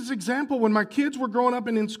always use this example. When my kids were growing up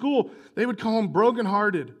and in school, they would call them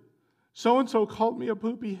brokenhearted. So-and-so called me a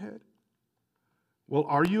poopy head. Well,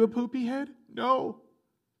 are you a poopy head? No.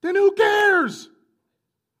 Then who cares?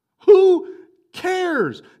 Who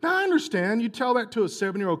cares? Now, I understand you tell that to a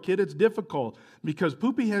 7-year-old kid, it's difficult because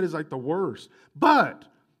poopy head is like the worst. But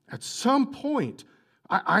at some point,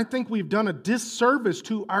 I think we've done a disservice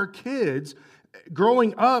to our kids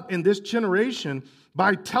growing up in this generation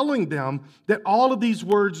by telling them that all of these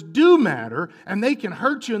words do matter and they can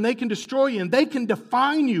hurt you and they can destroy you and they can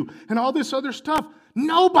define you and all this other stuff.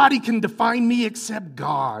 Nobody can define me except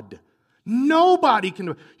God. Nobody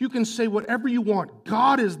can. You can say whatever you want.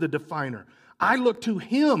 God is the definer. I look to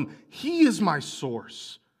Him. He is my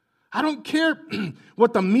source. I don't care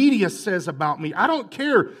what the media says about me. I don't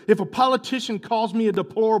care if a politician calls me a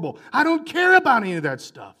deplorable. I don't care about any of that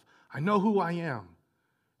stuff. I know who I am.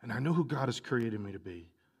 And I know who God has created me to be.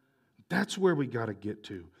 That's where we got to get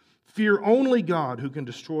to. Fear only God, who can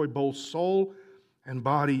destroy both soul and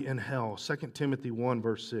body in hell. 2 Timothy 1,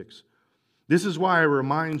 verse 6. This is why I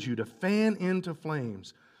remind you to fan into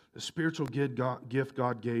flames the spiritual gift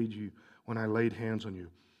God gave you when I laid hands on you.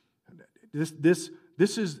 This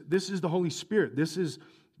is the Holy Spirit. This is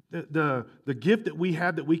the gift that we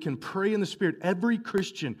have that we can pray in the Spirit. Every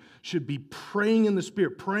Christian should be praying in the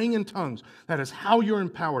Spirit, praying in tongues. That is how you're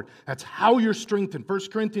empowered. That's how you're strengthened. 1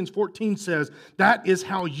 Corinthians 14 says that is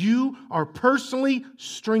how you are personally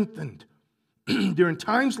strengthened. During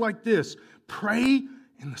times like this, pray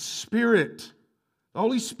in the Spirit. The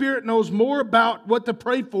Holy Spirit knows more about what to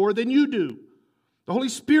pray for than you do. The Holy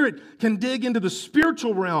Spirit can dig into the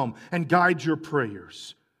spiritual realm and guide your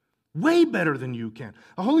prayers. Way better than you can.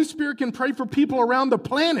 The Holy Spirit can pray for people around the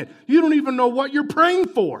planet. You don't even know what you're praying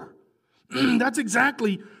for. That's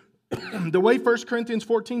exactly the way 1 Corinthians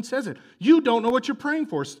 14 says it. You don't know what you're praying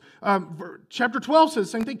for. Chapter 12 says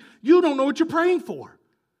the same thing. You don't know what you're praying for.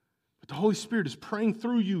 But the Holy Spirit is praying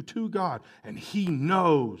through you to God, and He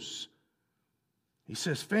knows. He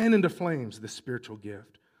says, fan into flames the spiritual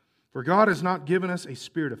gift. For God has not given us a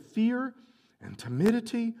spirit of fear and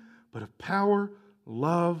timidity, but of power,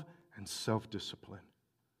 love, and self-discipline.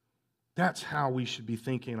 That's how we should be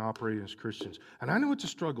thinking and operating as Christians. And I know it's a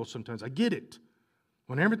struggle sometimes. I get it.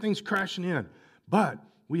 When everything's crashing in. But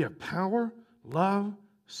we have power, love,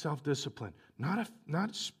 self-discipline. Not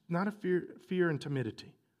a fear and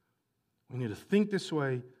timidity. We need to think this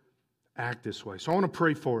way, act this way. So I want to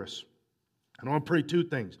pray for us. And I want to pray two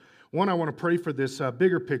things. One, I want to pray for this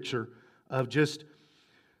bigger picture of just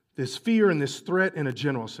this fear and this threat in a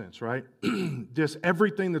general sense, right? Just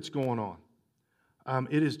everything that's going on.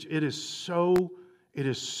 It is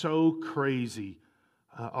so crazy,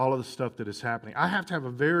 all of the stuff that is happening. I have to have a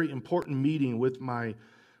very important meeting with my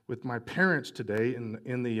parents today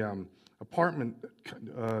in the apartment,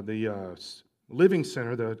 the living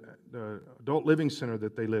center, the adult living center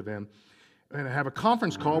that they live in, and I have a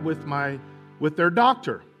conference call with their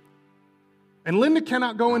doctor. And Linda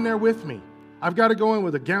cannot go in there with me. I've got to go in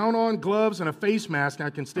with a gown on, gloves, and a face mask, and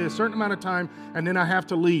I can stay a certain amount of time, and then I have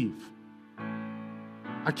to leave.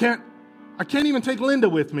 I can't even take Linda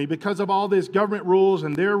with me because of all these government rules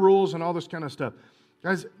and their rules and all this kind of stuff.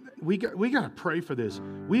 Guys, we got to pray for this.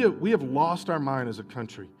 We have lost our mind as a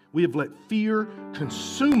country. We have let fear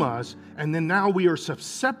consume us, and then now we are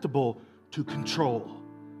susceptible to control.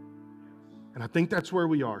 And I think that's where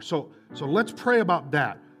we are. So let's pray about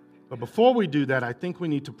that. But before we do that, I think we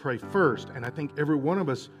need to pray first. And I think every one of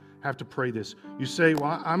us have to pray this. You say,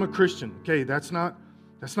 well, I'm a Christian. Okay, that's not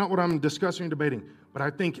what I'm discussing or debating. But I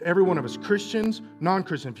think every one of us, Christians,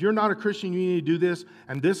 non-Christians, if you're not a Christian, you need to do this.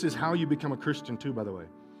 And this is how you become a Christian too, by the way.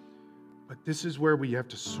 But this is where we have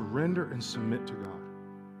to surrender and submit to God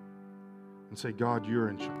and say, God, you're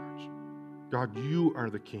in charge. God, you are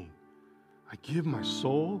the king. I give my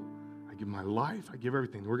soul, I give my life, I give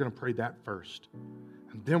everything. We're going to pray that first.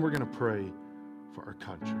 And then we're going to pray for our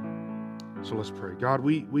country. So let's pray. God,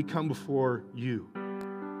 we come before you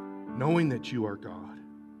knowing that you are God.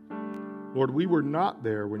 Lord, we were not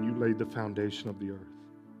there when you laid the foundation of the earth.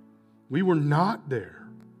 We were not there.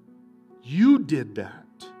 You did that.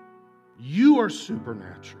 You are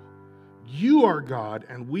supernatural. You are God,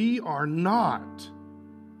 and we are not.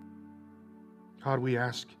 God, we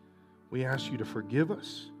ask you to forgive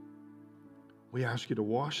us. We ask you to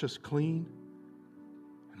wash us clean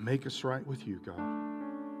and make us right with you, God.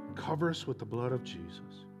 Cover us with the blood of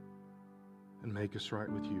Jesus and make us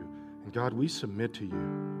right with you. And God, we submit to you.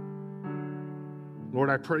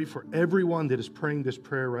 Lord, I pray for everyone that is praying this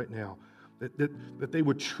prayer right now, that they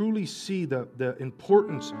would truly see the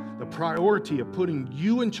importance, the priority of putting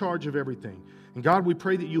you in charge of everything. And God, we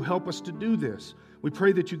pray that you help us to do this. We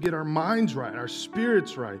pray that you get our minds right, our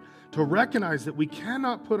spirits right, to recognize that we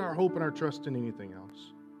cannot put our hope and our trust in anything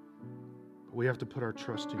else. But we have to put our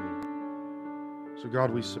trust in you. So God,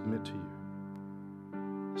 we submit to you.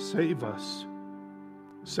 Save us.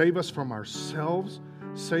 Save us from ourselves.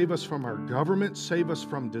 Save us from our government. Save us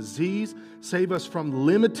from disease. Save us from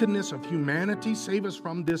limitedness of humanity. Save us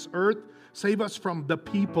from this earth. Save us from the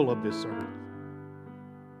people of this earth.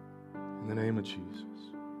 In the name of Jesus.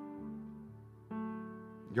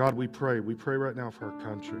 God, we pray. We pray right now for our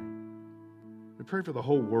country. We pray for the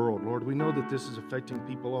whole world. Lord, we know that this is affecting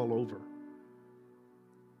people all over.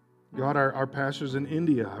 God, our pastors in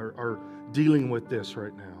India are dealing with this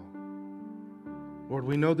right now. Lord,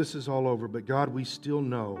 we know this is all over, but God, we still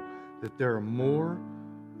know that there are more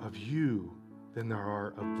of you than there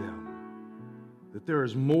are of them. That there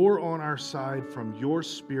is more on our side from your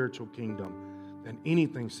spiritual kingdom than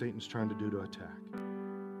anything Satan's trying to do to attack.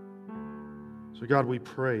 So God, we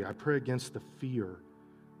pray. I pray against the fear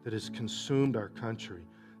that has consumed our country,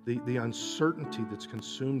 the uncertainty that's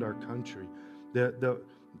consumed our country, the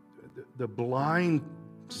blind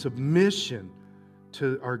submission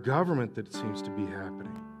to our government that seems to be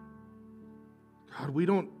happening. God, we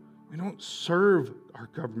don't serve our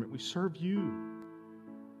government. We serve you.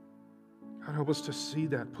 God, help us to see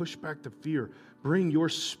that. Push back the fear. Bring your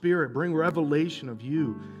spirit. Bring revelation of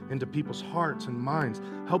you into people's hearts and minds.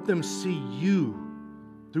 Help them see you.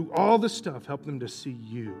 Through all the stuff, help them to see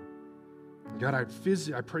you. God, I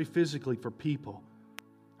pray physically for people.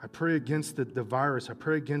 I pray against the virus. I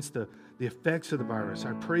pray against the effects of the virus.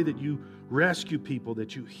 I pray that you rescue people,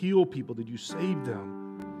 that you heal people, that you save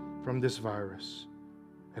them from this virus.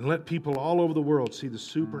 And let people all over the world see the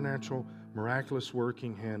supernatural, miraculous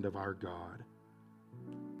working hand of our God.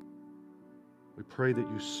 We pray that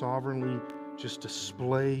you sovereignly just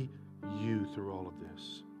display you through all of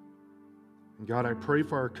this. And God, I pray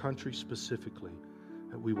for our country specifically,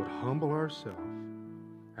 that we would humble ourselves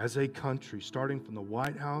as a country, starting from the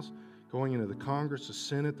White House, going into the Congress, the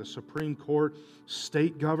Senate, the Supreme Court,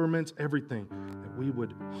 state governments, everything, that we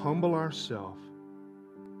would humble ourselves,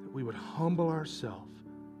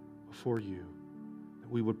 before you, that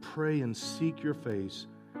we would pray and seek your face,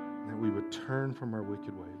 and that we would turn from our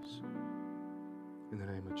wicked ways. In the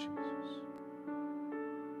name of Jesus.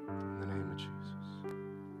 In the name of Jesus.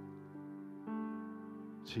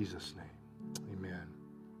 In Jesus' name. Amen.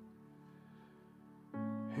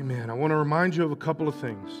 Amen. I want to remind you of a couple of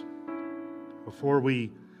things before we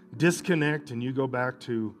disconnect and you go back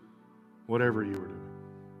to whatever you were doing.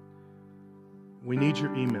 We need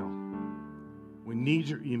your email. We need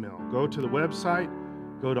your email. Go to the website,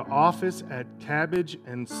 go to office@Cabbage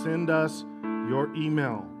and send us your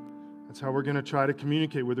email. That's how we're going to try to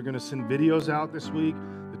communicate. We're going to send videos out this week.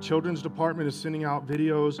 The children's department is sending out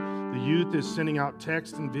videos. The youth is sending out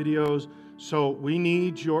text and videos. So we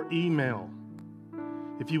need your email.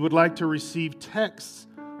 If you would like to receive texts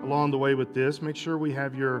along the way with this, make sure we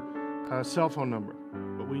have your cell phone number.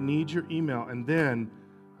 But we need your email. And then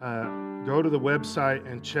go to the website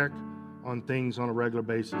and check on things on a regular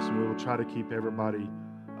basis. And we will try to keep everybody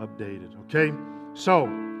updated. Okay? So,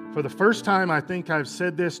 for the first time, I think I've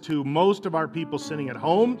said this to most of our people sitting at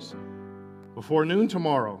homes. Before noon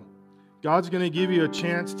tomorrow, God's going to give you a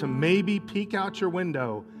chance to maybe peek out your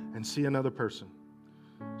window and see another person.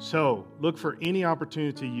 So, look for any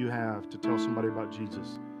opportunity you have to tell somebody about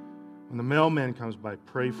Jesus. When the mailman comes by,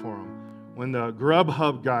 pray for him. When the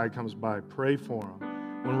Grubhub guy comes by, pray for him.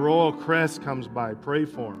 When Royal Crest comes by, pray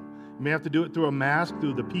for him. You may have to do it through a mask,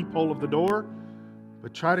 through the peephole of the door,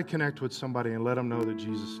 but try to connect with somebody and let them know that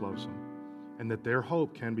Jesus loves them and that their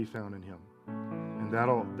hope can be found in him. And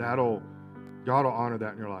that'll God will honor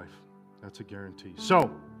that in your life. That's a guarantee.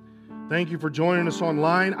 So, thank you for joining us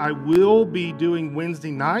online. I will be doing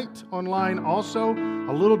Wednesday night online also,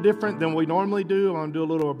 a little different than we normally do. I'm going to do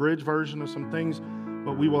a little abridged version of some things,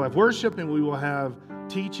 but we will have worship and we will have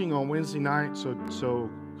teaching on Wednesday night. So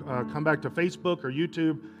come back to Facebook or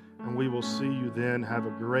YouTube, and we will see you then. Have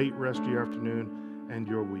a great rest of your afternoon and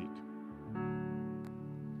your week.